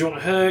Sam and Jonah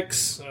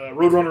Hex,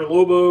 Roadrunner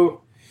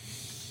Lobo.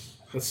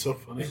 That's so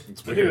funny.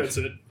 It's I pretty think good. that's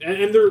it.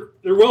 And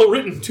they're well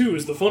written too,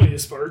 is the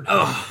funniest part.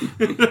 Oh.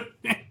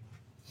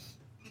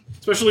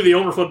 Especially the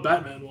Elmer Fudd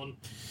Batman one.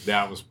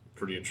 That was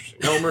pretty interesting.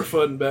 Elmer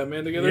Fudd and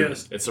Batman together?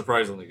 Yes. It's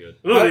surprisingly good.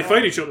 No, they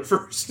fight each other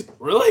first.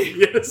 Really?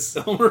 Yes.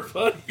 Elmer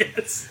Fudd?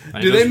 Yes.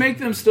 Do they make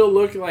them still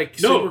look like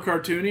No. super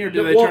cartoony, or do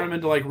No, they well, turn them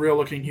into like real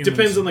looking humans?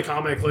 Depends on the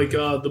comic. Like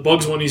the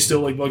Bugs one, he's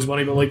still like Bugs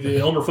Bunny, but like the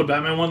Elmer Fudd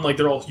Batman one, like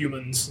they're all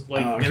humans.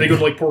 Like Oh, okay. and they go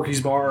to like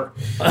Porky's bar,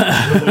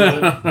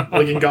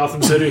 like in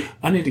Gotham City.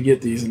 I need to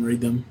get these and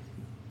read them.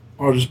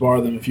 Or I'll just borrow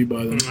them if you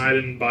buy them. I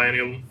didn't buy any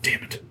of them.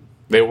 Damn it.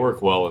 They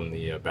work well in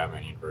the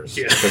Batman universe.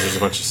 Yeah. Because there's a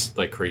bunch of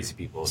like crazy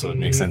people, so it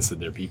makes sense that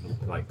they're people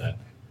like that.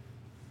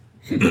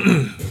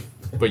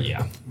 But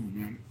yeah.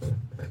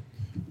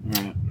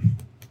 Alright.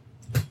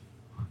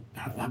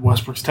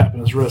 Westbrook's tapping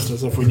his wrist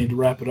as if we need to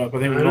wrap it up. I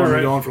think we're I know, only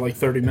right? going for like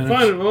 30 minutes.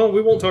 Fine. Well,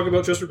 we won't talk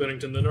about Chester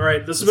Bennington then. All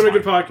right. This has been a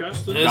good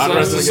podcast. It's God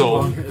rest his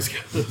soul. It's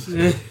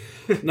good.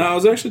 No, I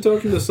was actually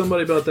talking to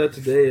somebody about that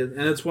today, and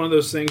it's one of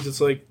those things. It's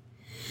like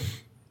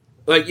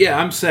yeah,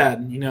 I'm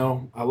sad. You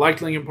know, I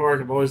liked Linkin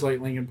Park. I've always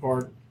liked Linkin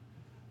Park.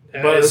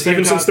 But at the same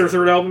even since time- their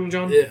third album,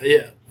 John.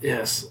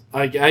 Yes.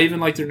 I even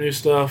like their new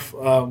stuff.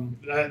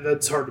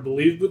 That's hard to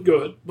believe, but go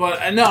ahead.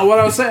 But no, what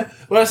I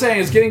was saying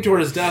is getting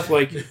toward his death.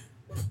 Like,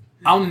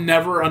 I'll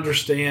never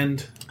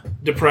understand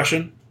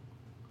depression.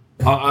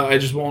 I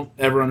just won't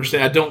ever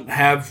understand. I don't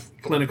have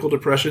clinical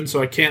depression,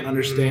 so I can't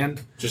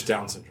understand. Just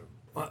Down syndrome.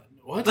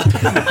 What?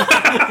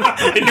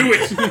 I knew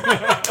it.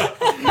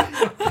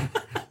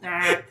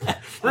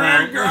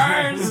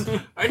 Guys,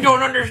 I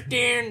don't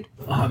understand.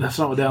 Oh, that's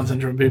not what Down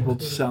syndrome people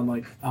sound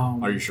like.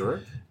 Are you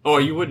sure? Oh,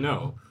 you would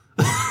know.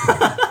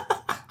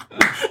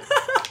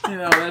 You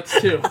know, that's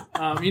too.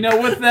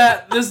 With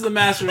that, this is the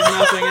Master of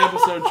Nothing,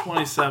 episode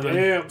 27.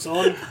 Damn,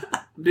 son.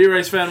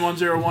 D-Race Fan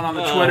 101 on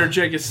the Twitter.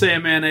 Jake is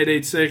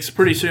Sayman886.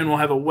 Pretty soon we'll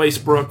have a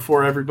Wastebrook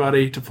for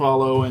everybody to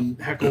follow and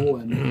heckle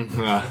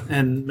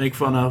and make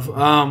fun of.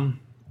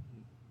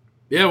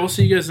 Yeah, we'll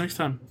see you guys next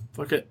time.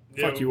 Fuck it.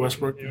 Fuck you,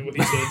 Westbrook. Yeah, what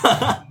he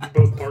said.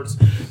 Both parts.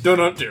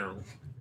 Don't.